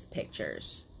that has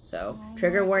pictures. So,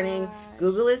 trigger warning,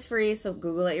 Google is free, so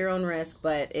Google at your own risk,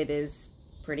 but it is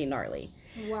pretty gnarly.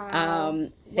 Wow.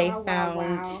 They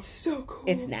found... It's so cool.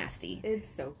 It's nasty. It's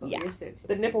so cool. Yeah. So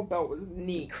the nipple belt was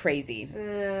neat. Crazy.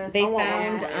 They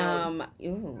found...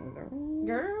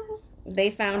 Girl?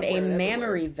 They found a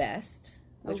mammary vest.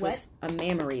 Which was a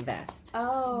mammary vest.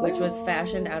 Which was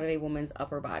fashioned out of a woman's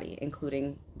upper body,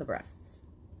 including the breasts.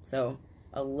 So,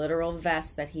 a literal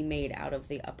vest that he made out of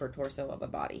the upper torso of a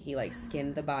body. He,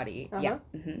 skinned the body. Yeah.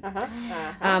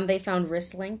 They found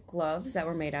wrist-length gloves that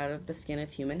were made out of the skin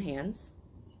of human hands.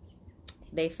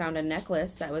 They found a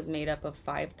necklace that was made up of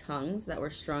 5 tongues that were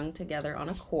strung together on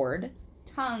a cord.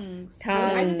 Tongues.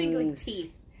 I would think,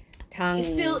 teeth. Tongues.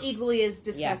 It's still equally as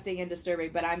disgusting and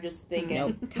disturbing, but I'm just thinking.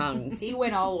 Nope, tongues. He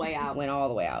went all the way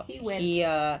out. He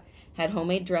had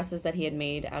homemade dresses that he had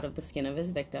made out of the skin of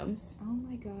his victims. Oh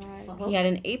my god. He had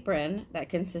an apron that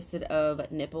consisted of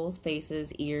nipples,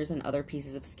 faces, ears, and other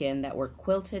pieces of skin that were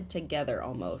quilted together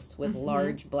almost with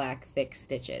large black thick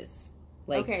stitches.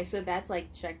 Okay, so that's like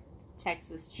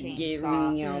Texas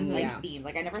Chainsaw theme.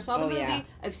 Like I never saw the movie. Yeah.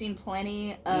 I've seen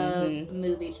plenty of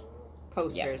movie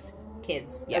posters.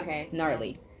 Kids. Yeah. Okay.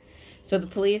 Gnarly. So the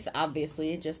police,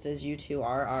 obviously, just as you two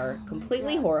are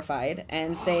completely horrified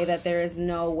and say that there is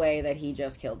no way that he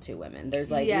just killed 2 women. There's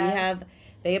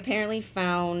they apparently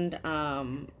found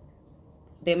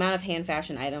the amount of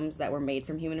hand-fashioned items that were made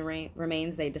from human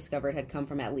remains they discovered had come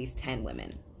from at least 10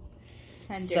 women.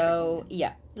 10 different women.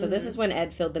 Yeah. So this is when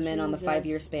Ed filled them in on the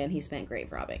 5-year span he spent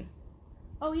grave robbing.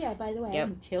 Oh, yeah, by the way, I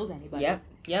haven't killed anybody.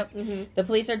 Yep. The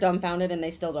police are dumbfounded, and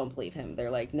they still don't believe him. They're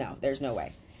like, no, there's no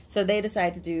way. So they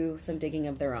decide to do some digging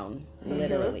of their own,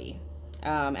 literally.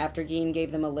 After Gein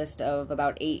gave them a list of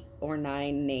about 8 or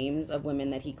 9 names of women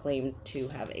that he claimed to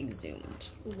have exhumed.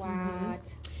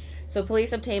 What? So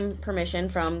police obtained permission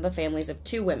from the families of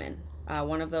 2 women.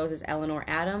 One of those is Eleanor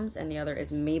Adams, and the other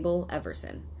is Mabel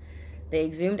Everson. They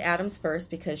exhumed Adams first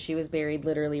because she was buried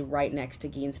literally right next to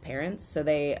Gein's parents. So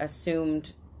they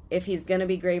assumed if he's going to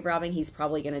be grave robbing, he's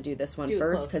probably going to do this one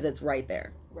first because it's right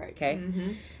there. Right.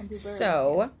 Okay?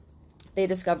 So they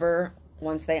discover,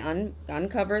 once they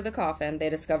uncover the coffin, they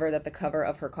discover that the cover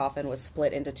of her coffin was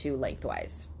split into 2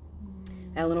 lengthwise.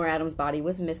 Eleanor Adams' body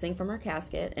was missing from her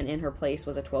casket, and in her place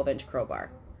was a 12-inch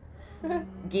crowbar.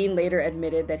 Gein later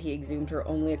admitted that he exhumed her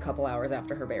only a couple hours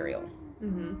after her burial.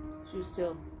 She was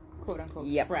still, quote-unquote,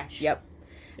 fresh. Yep.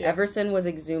 Everson was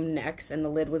exhumed next, and the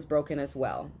lid was broken as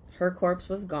well. Her corpse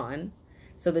was gone,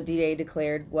 so the DA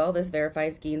declared, well, this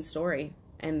verifies Gein's story,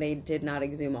 and they did not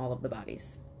exhume all of the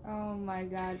bodies. Oh my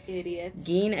god, idiots.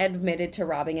 Gein admitted to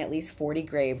robbing at least 40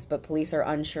 graves, but police are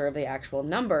unsure of the actual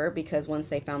number because once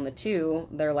they found the 2,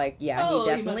 they're like, he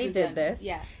definitely did this.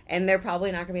 Yeah. And they're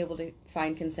probably not going to be able to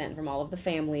find consent from all of the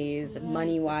families,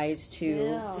 money-wise,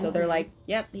 too. So they're like,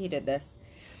 yep, he did this.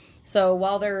 So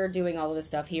while they're doing all of this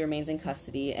stuff, he remains in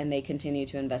custody, and they continue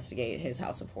to investigate his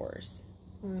house of horrors.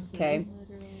 Okay?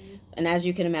 And as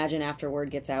you can imagine, after word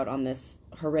gets out on this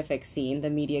horrific scene, the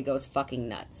media goes fucking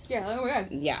nuts. Yeah, oh my god.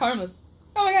 Yeah. It's harmless.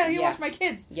 Oh my god, you watch my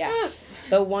kids. Yeah.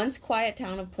 The once quiet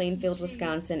town of Plainfield,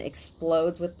 Wisconsin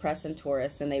explodes with press and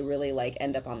tourists, and they really,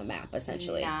 end up on the map,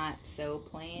 essentially. Not so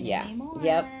plain anymore.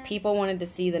 Yep. People wanted to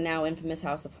see the now infamous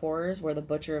House of Horrors, where the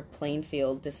butcher of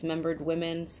Plainfield dismembered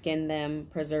women, skinned them,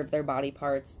 preserved their body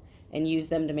parts, and used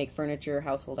them to make furniture,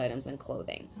 household items, and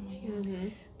clothing. Oh my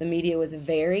god. The media was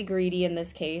very greedy in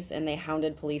this case, and they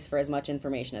hounded police for as much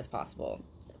information as possible.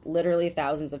 Literally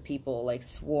thousands of people,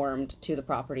 swarmed to the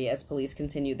property as police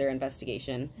continued their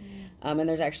investigation. And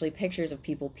there's actually pictures of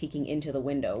people peeking into the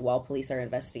window while police are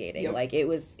investigating. It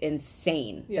was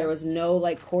insane. There was no,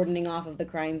 cordoning off of the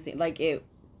crime scene.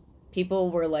 People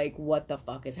were like, what the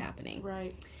fuck is happening?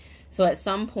 Right. So at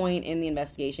some point in the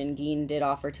investigation, Gein did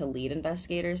offer to lead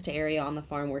investigators to area on the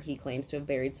farm where he claims to have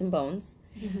buried some bones.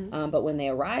 But when they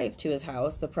arrived to his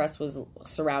house, the press was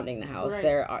surrounding the house.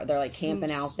 Right. They're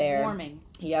camping out there. Swarming.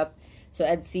 Yep. So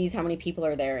Ed sees how many people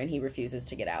are there, and he refuses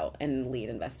to get out and lead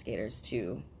investigators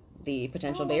to the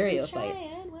potential burial sites.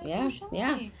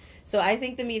 Yeah. So I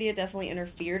think the media definitely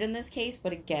interfered in this case,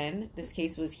 but again, this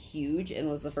case was huge and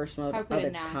was the first one of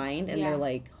its kind, and they're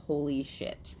like, holy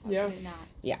shit. How could it not?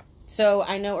 Yeah. So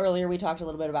I know earlier we talked a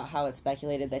little bit about how it's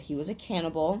speculated that he was a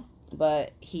cannibal,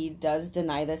 but he does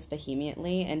deny this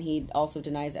vehemently, and he also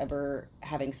denies ever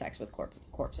having sex with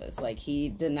corpses. He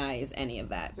denies any of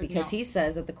that because he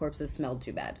says that the corpses smelled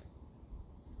too bad.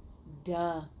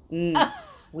 Duh.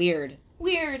 Weird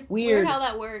how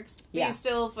that works. But you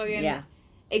still fucking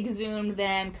exhumed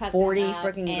them, cut 40 them up,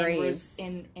 freaking graves,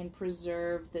 and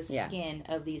preserved the skin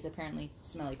of these apparently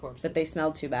smelly corpses. But they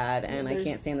smelled too bad, and I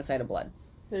can't stand the sight of blood.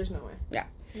 There's no way. Yeah.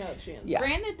 No chance. Yeah.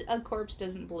 Granted, a corpse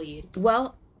doesn't bleed.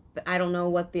 Well, I don't know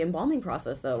what the embalming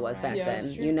process, though, was back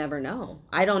then. You never know.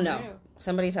 I don't know. True.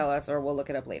 Somebody tell us, or we'll look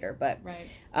it up later. But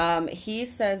he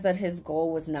says that his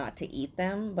goal was not to eat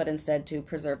them, but instead to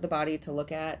preserve the body, to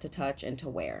look at, to touch, and to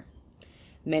wear.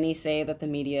 Many say that the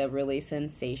media really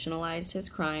sensationalized his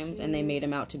crimes, and they made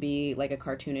him out to be like a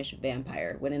cartoonish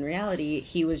vampire, when in reality,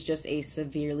 he was just a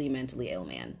severely mentally ill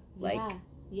man.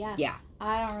 Yeah.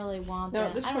 I don't really want that. No,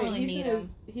 at this point, really he's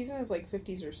in his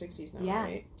 50s or 60s now,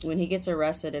 right? When he gets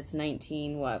arrested, it's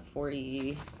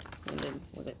 40...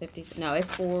 was it 50? No,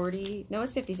 it's 40... No,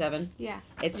 it's 57. Yeah.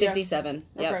 It's 57.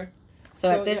 Yeah. Yep. Okay. So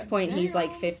at this point, he's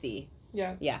 50.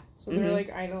 Yeah. Yeah. So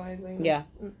they're idolizing this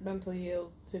mentally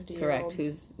ill 50-year-old. Correct.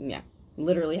 Who's,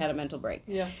 literally had a mental break.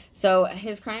 Yeah. So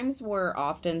his crimes were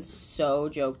often so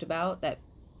joked about that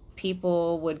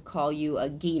people would call you a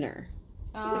Geiner.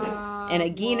 And a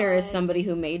Geiner is somebody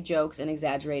who made jokes and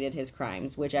exaggerated his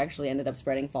crimes, which actually ended up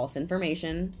spreading false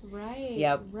information. Right.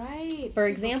 Yep. Right. For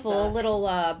example, a little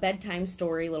bedtime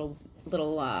story, little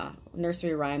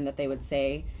nursery rhyme that they would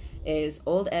say is,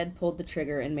 "Old Ed pulled the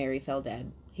trigger and Mary fell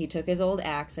dead. He took his old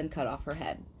axe and cut off her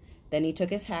head. Then he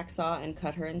took his hacksaw and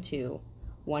cut her in two.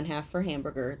 One half for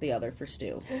hamburger, the other for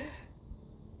stew."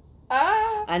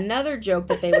 Another joke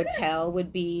that they would tell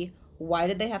would be, why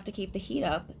did they have to keep the heat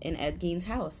up in Ed Gein's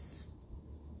house?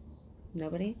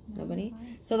 Nobody?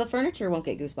 So the furniture won't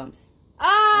get goosebumps.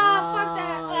 Fuck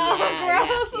that.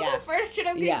 Gross. The furniture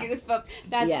don't get goosebumps.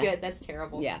 That's good. That's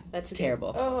terrible. Yeah, that's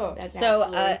terrible. Oh. That's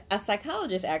so a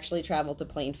psychologist actually traveled to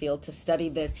Plainfield to study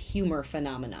this humor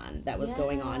phenomenon that was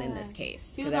going on in this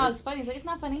case. People thought it was funny. He's like, it's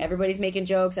not funny. Everybody's making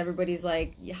jokes. Everybody's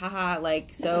like, haha.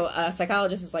 Like, so a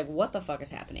psychologist is like, what the fuck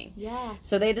is happening? Yeah.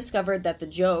 So they discovered that the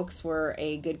jokes were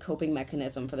a good coping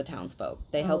mechanism for the townsfolk.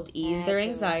 They helped ease their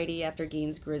anxiety after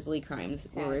Gein's grisly crimes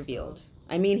were revealed.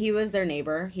 I mean, he was their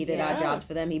neighbor. He did odd jobs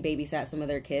for them. He babysat some of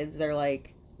their kids. They're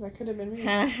like, that could have been me.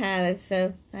 Haha, that's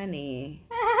so funny.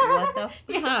 What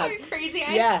the fuck? Crazy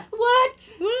eyes. Yeah. What?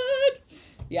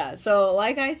 Yeah, so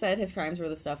like I said, his crimes were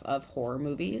the stuff of horror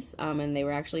movies, and they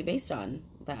were actually based on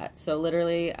that. So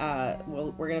literally,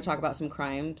 we're going to talk about some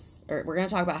crimes, or we're going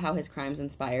to talk about how his crimes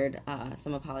inspired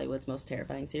some of Hollywood's most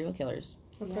terrifying serial killers.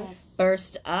 Okay. Yes.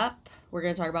 First up, we're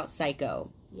going to talk about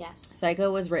Psycho. Yes.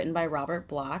 Psycho was written by Robert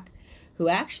Bloch, who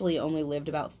actually only lived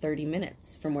about 30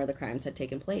 minutes from where the crimes had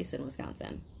taken place in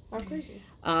Wisconsin. How crazy.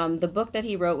 The book that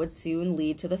he wrote would soon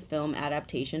lead to the film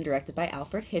adaptation directed by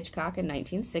Alfred Hitchcock in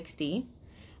 1960.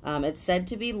 It's said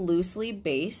to be loosely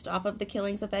based off of the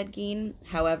killings of Ed Gein.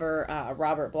 However,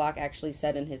 Robert Bloch actually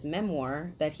said in his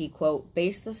memoir that he, quote,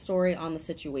 based the story on the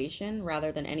situation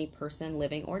rather than any person,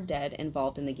 living or dead,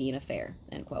 involved in the Gein affair,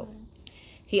 end quote.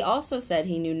 He also said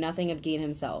he knew nothing of Gein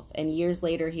himself, and years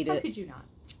later he did... How could you not?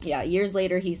 Yeah, years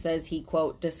later he says he,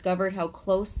 quote, discovered how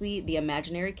closely the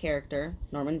imaginary character,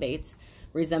 Norman Bates,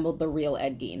 resembled the real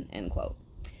Ed Gein, end quote.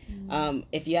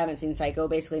 If you haven't seen Psycho,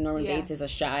 basically Norman Bates is a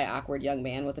shy, awkward young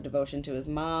man with a devotion to his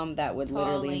mom that would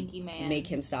literally make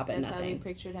him stop at nothing. That's how they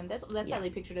pictured him. That's how they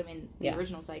pictured him in the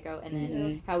original Psycho, and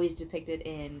then how he's depicted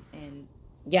in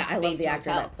I love the actor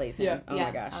that plays him. Oh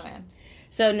my gosh. Oh man.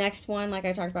 So next one, like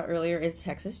I talked about earlier, is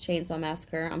Texas Chainsaw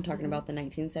Massacre. I'm talking about the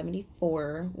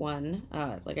 1974 one.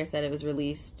 Like I said, it was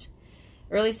released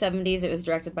early 70s. It was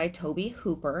directed by Tobe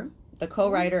Hooper. The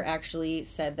co-writer actually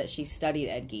said that she studied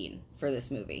Ed Gein for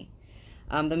this movie.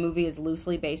 The movie is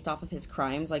loosely based off of his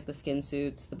crimes, like the skin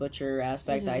suits, the butcher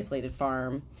aspect, the isolated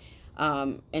farm.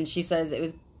 And she says it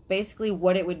was basically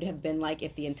what it would have been like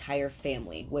if the entire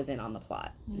family was in on the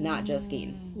plot, not just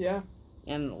Gein. Yeah.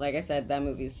 And like I said, that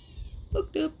movie's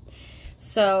booked up.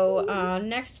 So,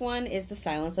 next one is The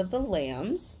Silence of the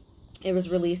Lambs. It was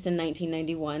released in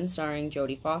 1991, starring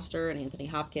Jodie Foster and Anthony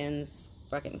Hopkins.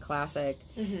 Fucking classic.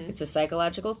 It's a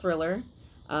psychological thriller,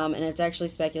 and it's actually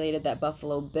speculated that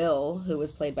Buffalo Bill, who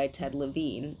was played by Ted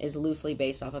Levine, is loosely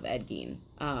based off of Ed Gein,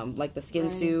 like the skin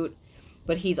suit,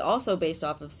 but he's also based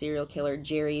off of serial killer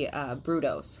Jerry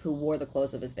Brudos, who wore the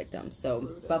clothes of his victims.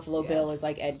 So Buffalo Bill is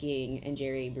like Ed Gein, and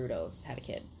Jerry Brudos had a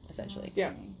kid, essentially.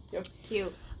 Yeah. Yep.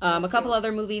 Cute. A couple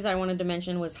other movies I wanted to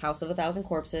mention was House of a Thousand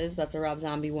Corpses. That's a Rob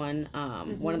Zombie one.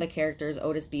 One of the characters,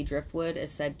 Otis B. Driftwood,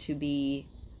 is said to be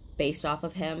based off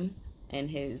of him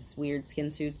and his weird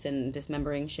skin suits and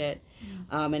dismembering shit.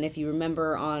 And if you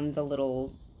remember on the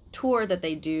little tour that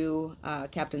they do,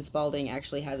 Captain Spaulding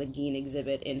actually has a Gein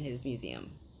exhibit in his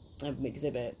museum. I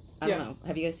don't know.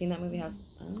 Have you guys seen that movie House?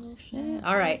 Oh, shit.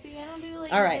 All right. See, I don't do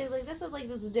all right. This is like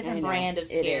this is a different brand of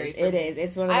scary. It is.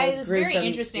 It's one of those It's gruesome, very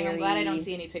interesting. scary... I'm glad I don't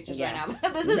see any pictures right now.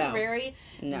 But this is very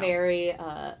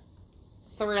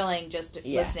thrilling just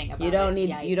listening about it.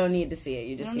 You don't need to see it.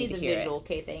 You just need to hear it. You don't need the visual.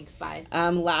 Okay, thanks. Bye.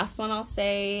 Last one I'll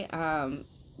say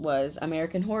was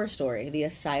American Horror Story, The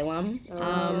Asylum.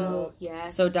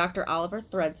 Yes. So Dr. Oliver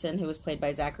Thredson, who was played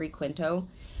by Zachary Quinto,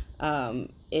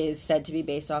 is said to be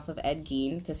based off of Ed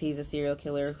Gein because he's a serial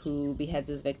killer who beheads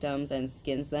his victims and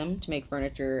skins them to make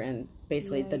furniture and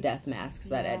basically the death masks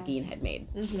that Ed Gein had made.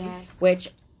 Yes. Which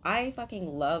I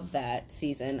fucking love that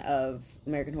season of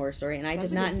American Horror Story, and I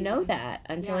did not know that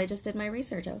until I just did my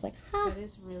research. I was like, that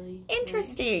is really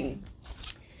interesting.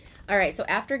 All right, so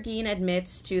after Gein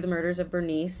admits to the murders of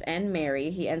Bernice and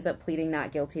Mary, he ends up pleading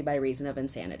not guilty by reason of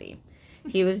insanity.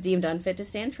 He was deemed unfit to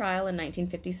stand trial in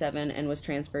 1957 and was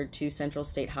transferred to Central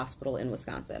State Hospital in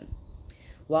Wisconsin.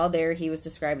 While there, he was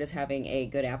described as having a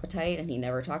good appetite, and he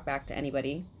never talked back to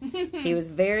anybody. He was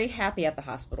very happy at the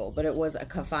hospital, but it was a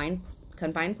confined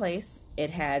place.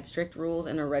 It had strict rules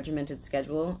and a regimented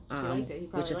schedule,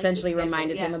 which essentially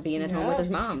reminded him of being at home with his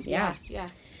mom. Yeah.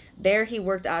 There, he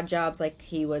worked odd jobs, like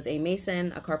he was a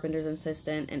mason, a carpenter's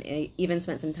assistant, and even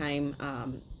spent some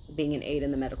time being an aide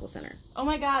in the medical center. Oh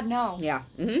my God, no. Yeah.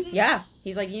 Yeah.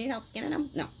 He's like, you need help skinning them?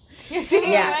 No.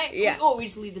 Yeah. Oh, we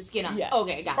just leave the skin on. Yeah.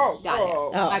 Okay, got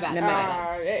it. My bad.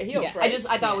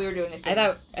 I thought we were doing a thing. I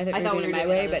thought we were doing it my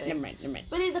way, but never mind.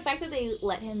 But the fact that they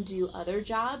let him do other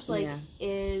jobs,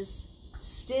 is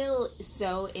still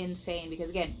so insane because,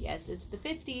 again, yes, it's the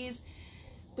 50s,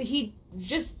 But he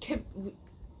just kept...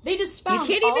 They just found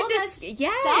you can't all even that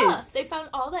stuff. They found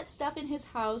all that stuff in his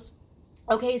house.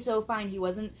 Okay, so fine. He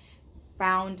wasn't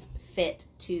found fit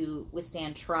to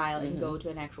withstand trial and go to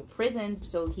an actual prison.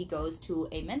 So he goes to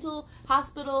a mental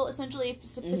hospital, essentially,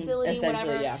 facility,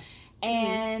 whatever. Yeah.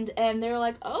 And they're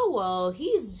like, oh, well,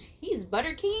 he's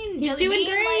butter keen. He's doing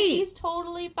great. Like, he's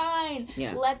totally fine.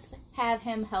 Yeah. Let's have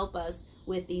him help us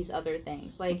with these other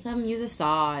things. Like, let's have him use a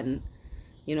saw and...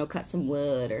 cut some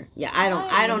wood or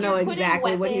I don't know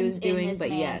exactly what he was doing,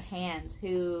 but yes, hands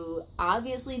who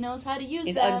obviously knows how to use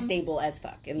he's them. Unstable as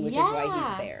fuck, and which is why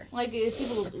he's there. Like if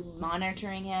people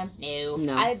monitoring him,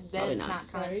 no, I bet it's not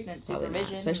constant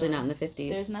supervision, especially not in the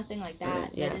 50s. There's nothing like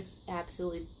that. That is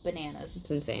absolutely bananas. It's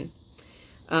insane.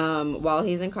 While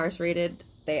he's incarcerated,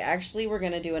 they actually were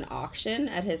going to do an auction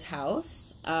at his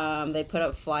house. They put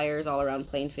up flyers all around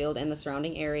Plainfield and the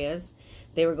surrounding areas.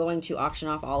 They were going to auction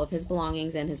off all of his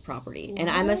belongings and his property. What? And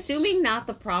I'm assuming not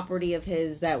the property of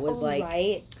his that was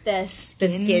the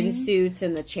skin suits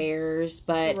and the chairs,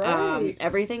 but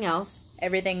everything else.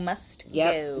 Everything must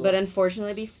go. But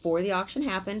unfortunately, before the auction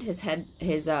happened,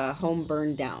 his home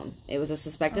burned down. It was a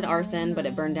suspected arson, but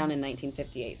it burned down in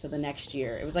 1958. So the next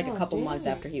year, it was like a couple months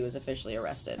after he was officially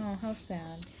arrested. Oh, how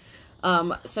sad.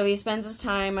 So he spends his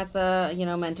time at the,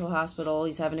 mental hospital.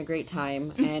 He's having a great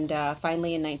time. And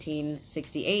finally in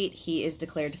 1968, he is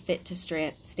declared fit to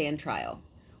stand trial,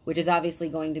 which is obviously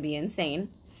going to be insane.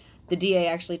 The DA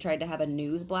actually tried to have a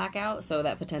news blackout so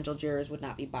that potential jurors would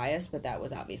not be biased, but that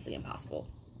was obviously impossible.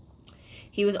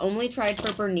 He was only tried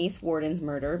for Bernice Warden's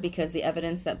murder because the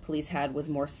evidence that police had was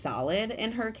more solid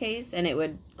in her case, and it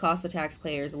would cost the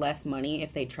taxpayers less money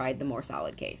if they tried the more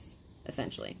solid case,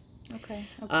 essentially. Okay.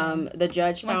 The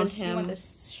judge found him... You want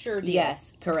this sure deal.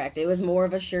 Yes, correct. It was more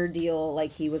of a sure deal,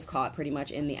 like he was caught pretty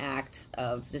much in the act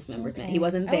of dismemberment. He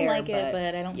wasn't there, I don't like it,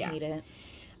 but I don't hate it.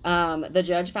 The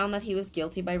judge found that he was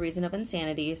guilty by reason of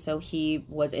insanity, so he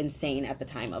was insane at the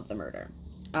time of the murder.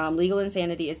 Legal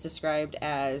insanity is described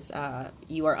as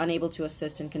you are unable to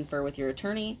assist and confer with your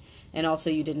attorney, and also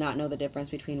you did not know the difference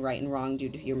between right and wrong due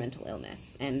to your mental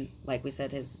illness. And like we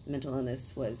said, his mental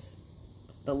illness was...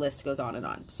 The list goes on and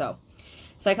on. So,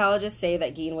 psychologists say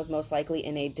that Gein was most likely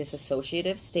in a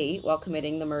disassociative state while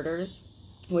committing the murders,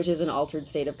 which is an altered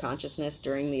state of consciousness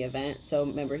during the event. So,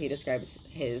 remember, he describes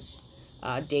his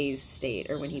dazed state,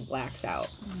 or when he blacks out.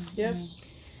 Yep.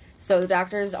 So, the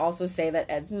doctors also say that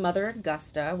Ed's mother,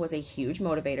 Augusta, was a huge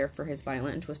motivator for his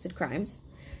violent and twisted crimes.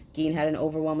 Gein had an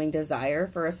overwhelming desire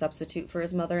for a substitute for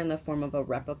his mother in the form of a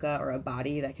replica or a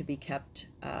body that could be kept...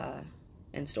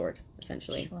 and stored,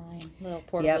 essentially. Shrine. Little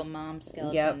portable mom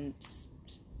skeleton.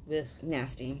 Yep.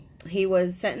 Nasty. He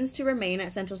was sentenced to remain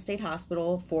at Central State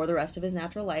Hospital for the rest of his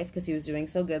natural life because he was doing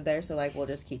so good there, so, we'll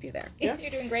just keep you there. Yeah.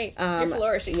 You're doing great. You're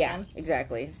flourishing, man.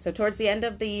 Exactly. So, towards the end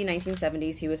of the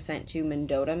 1970s, he was sent to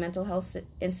Mendota Mental Health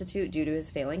Institute due to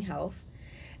his failing health,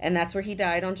 and that's where he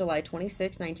died on July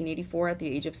 26, 1984, at the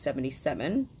age of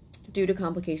 77, due to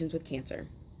complications with cancer.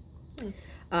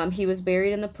 He was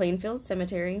buried in the Plainfield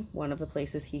Cemetery, one of the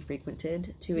places he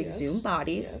frequented to exhume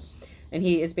bodies, and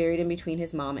he is buried in between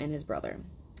his mom and his brother.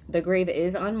 The grave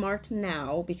is unmarked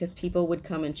now because people would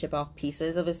come and chip off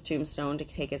pieces of his tombstone to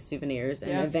take as souvenirs,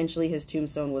 and eventually his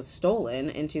tombstone was stolen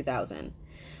in 2000.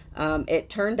 It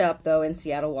turned up, though, in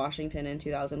Seattle, Washington in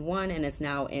 2001, and it's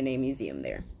now in a museum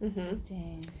there. Mm-hmm.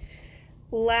 Dang.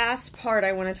 Last part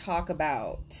I want to talk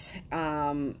about...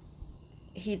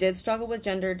 he did struggle with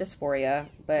gender dysphoria,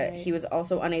 but he was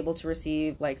also unable to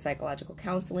receive, psychological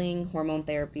counseling, hormone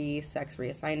therapy, sex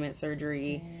reassignment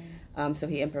surgery. So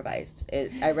he improvised.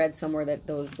 I read somewhere that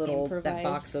that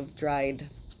box of dried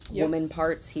woman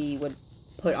parts he would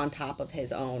put on top of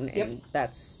his own, and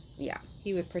that's,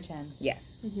 He would pretend.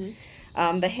 Yes.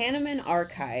 Mm-hmm. The Hanneman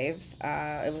Archive,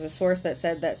 it was a source that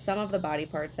said that some of the body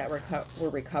parts that were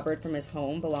recovered from his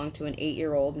home belonged to an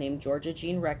 8-year-old named Georgia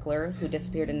Jean Reckler, who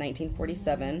disappeared in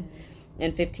 1947,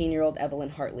 and 15-year-old Evelyn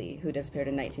Hartley, who disappeared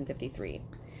in 1953.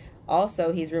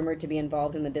 Also, he's rumored to be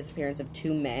involved in the disappearance of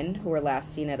 2 men who were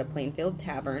last seen at a Plainfield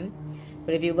tavern.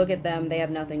 But if you look at them, they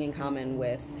have nothing in common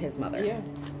with his mother. Yeah.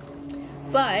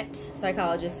 But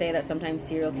psychologists say that sometimes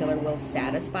serial killer will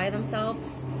satisfy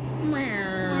themselves.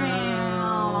 They're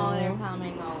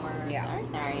coming over. Yeah.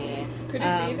 Sorry. Could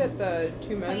it be that the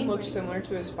 2 men looked similar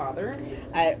to his father?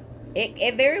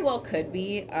 It very well could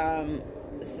be.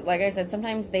 Like I said,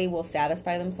 sometimes they will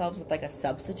satisfy themselves with a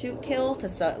substitute kill to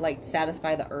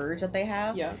satisfy the urge that they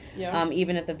have. Yeah.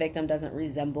 Even if the victim doesn't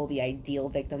resemble the ideal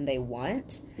victim they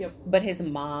want. Yep. But his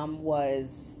mom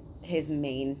was his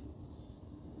main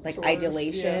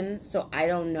idolation. Yeah. So I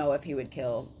don't know if he would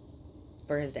kill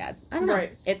for his dad. I don't know.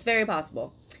 Right. It's very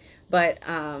possible. But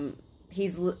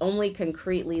he's only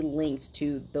concretely linked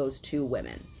to those 2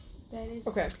 women. That is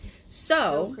okay.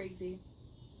 So crazy.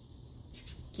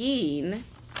 Gein.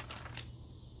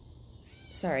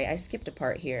 Sorry, I skipped a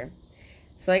part here.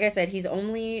 So like I said, he's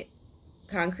only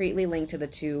concretely linked to the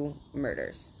 2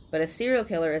 murders. But a serial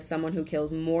killer is someone who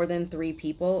kills more than 3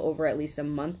 people over at least a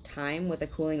month time with a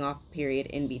cooling off period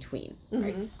in between. Mm-hmm.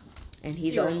 Right. And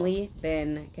he's only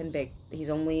been convicted. He's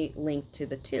only linked to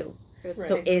the 2.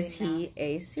 So is he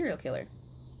a serial killer?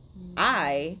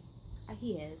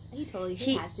 He is.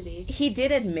 He has to be. He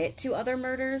did admit to other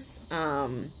murders,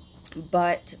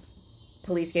 but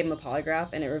police gave him a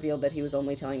polygraph, and it revealed that he was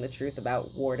only telling the truth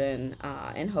about Warden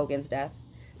and Hogan's death.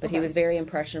 But he was very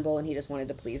impressionable, and he just wanted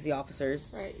to please the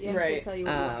officers. Right. Yeah. Right. Tell you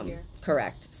what you want to hear.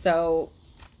 Correct. So,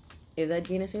 is Ed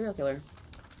Gein a serial killer?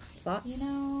 Thoughts? You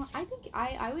know, I think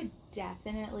I would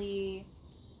definitely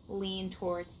lean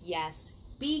towards yes,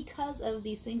 because of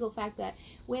the single fact that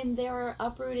when they were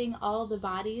uprooting all the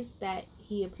bodies that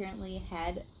he apparently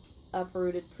had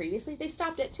uprooted previously, they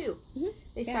stopped at 2. Mm-hmm.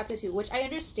 They stopped at 2, which I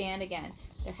understand. Again,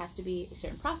 there has to be a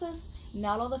certain process.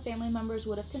 Not all the family members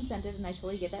would have consented, and I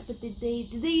totally get that. But did they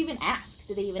even ask?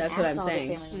 Did they even That's ask what I'm all saying.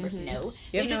 the family members? Mm-hmm. No.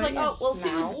 They're just like, oh, well,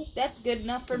 2, that's good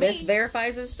enough for this me.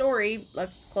 verifies his story.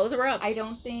 Let's close her up. I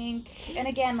don't think, and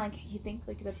again, like, you think,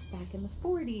 like, that's back in the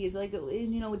 40s. Like,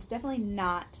 you know, it's definitely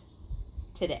not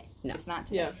today. No. It's not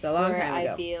today. Yeah. It's a long time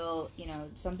ago. I feel, you know,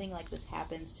 something like this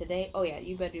happens today. Oh, yeah,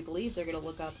 you better believe they're going to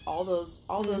look up all those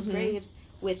graves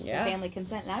with the family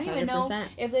consent. And I don't even know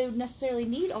if they would necessarily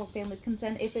need all families'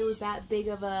 consent if it was that big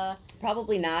of a...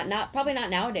 Probably not. Probably not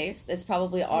nowadays. It's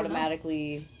probably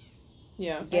automatically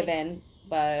given.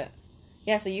 But,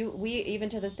 yeah, so we even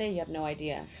to this day, you have no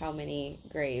idea how many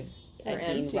graves Ed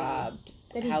Gein robbed,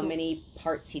 how many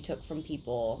parts he took from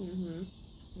people. Mm-hmm.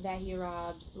 That he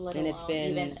robbed, let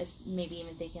alone maybe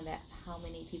even thinking that how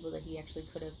many people that he actually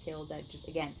could have killed that just,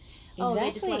 again... Oh,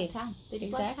 they just left town. They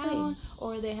just left town,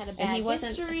 or they had a bad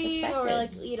history, or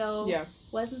like, you know,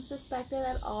 wasn't suspected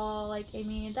at all. Like, I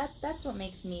mean, that's what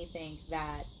makes me think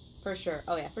that for sure.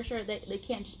 Oh yeah, for sure they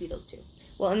can't just be those 2.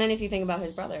 Well, and then if you think about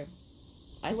his brother,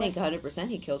 I think 100%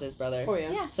 he killed his brother. Oh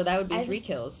yeah. So that would be 3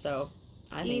 kills. So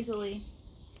I think easily.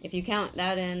 If you count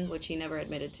that in, which he never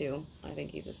admitted to, I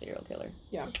think he's a serial killer.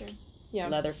 Yeah. For sure. Yeah.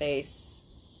 Leatherface.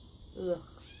 Ugh.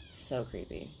 So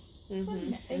creepy.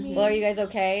 Mm-hmm. I mean, well, are you guys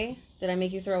okay? Did I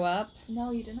make you throw up?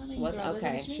 No, you did not make me throw up.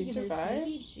 Okay. She survived?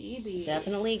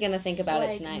 Definitely gonna think about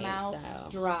it tonight. Mouth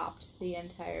dropped the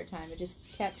entire time. It just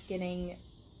kept getting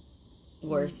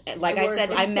worse. Like I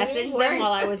said, I messaged them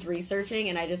while I was researching,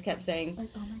 and I just kept saying, like,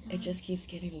 oh my God. It just keeps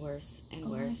getting worse and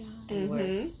worse and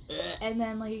worse. And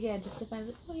then, like, again, just if I was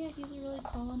like, oh yeah, he's a really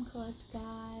calm and collect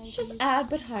guy. He's just odd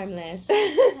but harmless.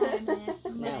 Harmless.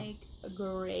 I'm like,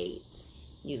 great.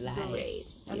 You lie.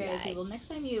 Great. Okay, people. Next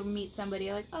time you meet somebody,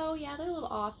 you're like, oh yeah, they're a little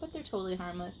off, but they're totally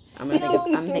harmless. I'm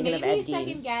thinking of Ed Gein.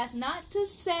 Second guess. Not to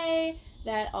say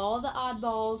that all the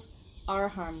oddballs are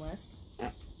harmless.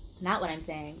 It's not what I'm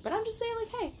saying, but I'm just saying,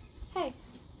 like, hey,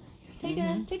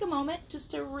 take a moment just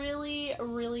to really,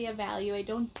 really evaluate.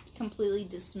 Don't completely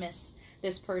dismiss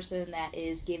this person that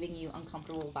is giving you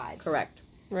uncomfortable vibes. Correct.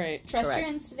 Right. Trust your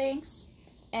instincts,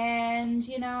 and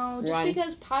just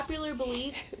because popular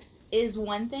belief is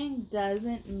one thing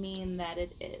doesn't mean that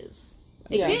it is.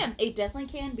 It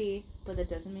definitely can be, but that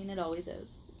doesn't mean it always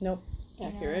is. Nope.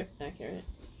 Accurate.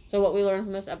 So what we learned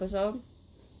from this episode,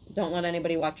 don't let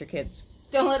anybody watch your kids.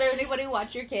 Don't let anybody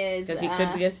watch your kids. Because he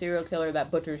could be a serial killer that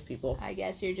butchers people. I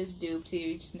guess you're just duped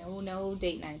to just no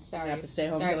date nights. Sorry. You have to stay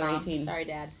home till they're 18. Sorry,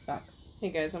 Dad. Fuck. Hey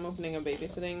guys, I'm opening a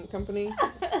babysitting company.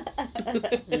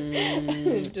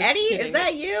 Eddie, kidding. Is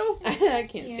that you? I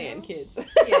can't stand kids.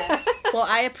 Yeah. Well,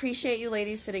 I appreciate you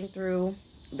ladies sitting through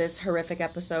this horrific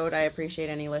episode. I appreciate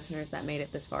any listeners that made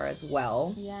it this far as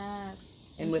well. Yes.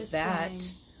 And with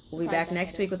that, we'll be back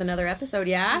next week with another episode,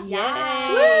 yeah?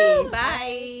 Yay! Woo!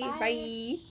 Bye. Bye. Bye.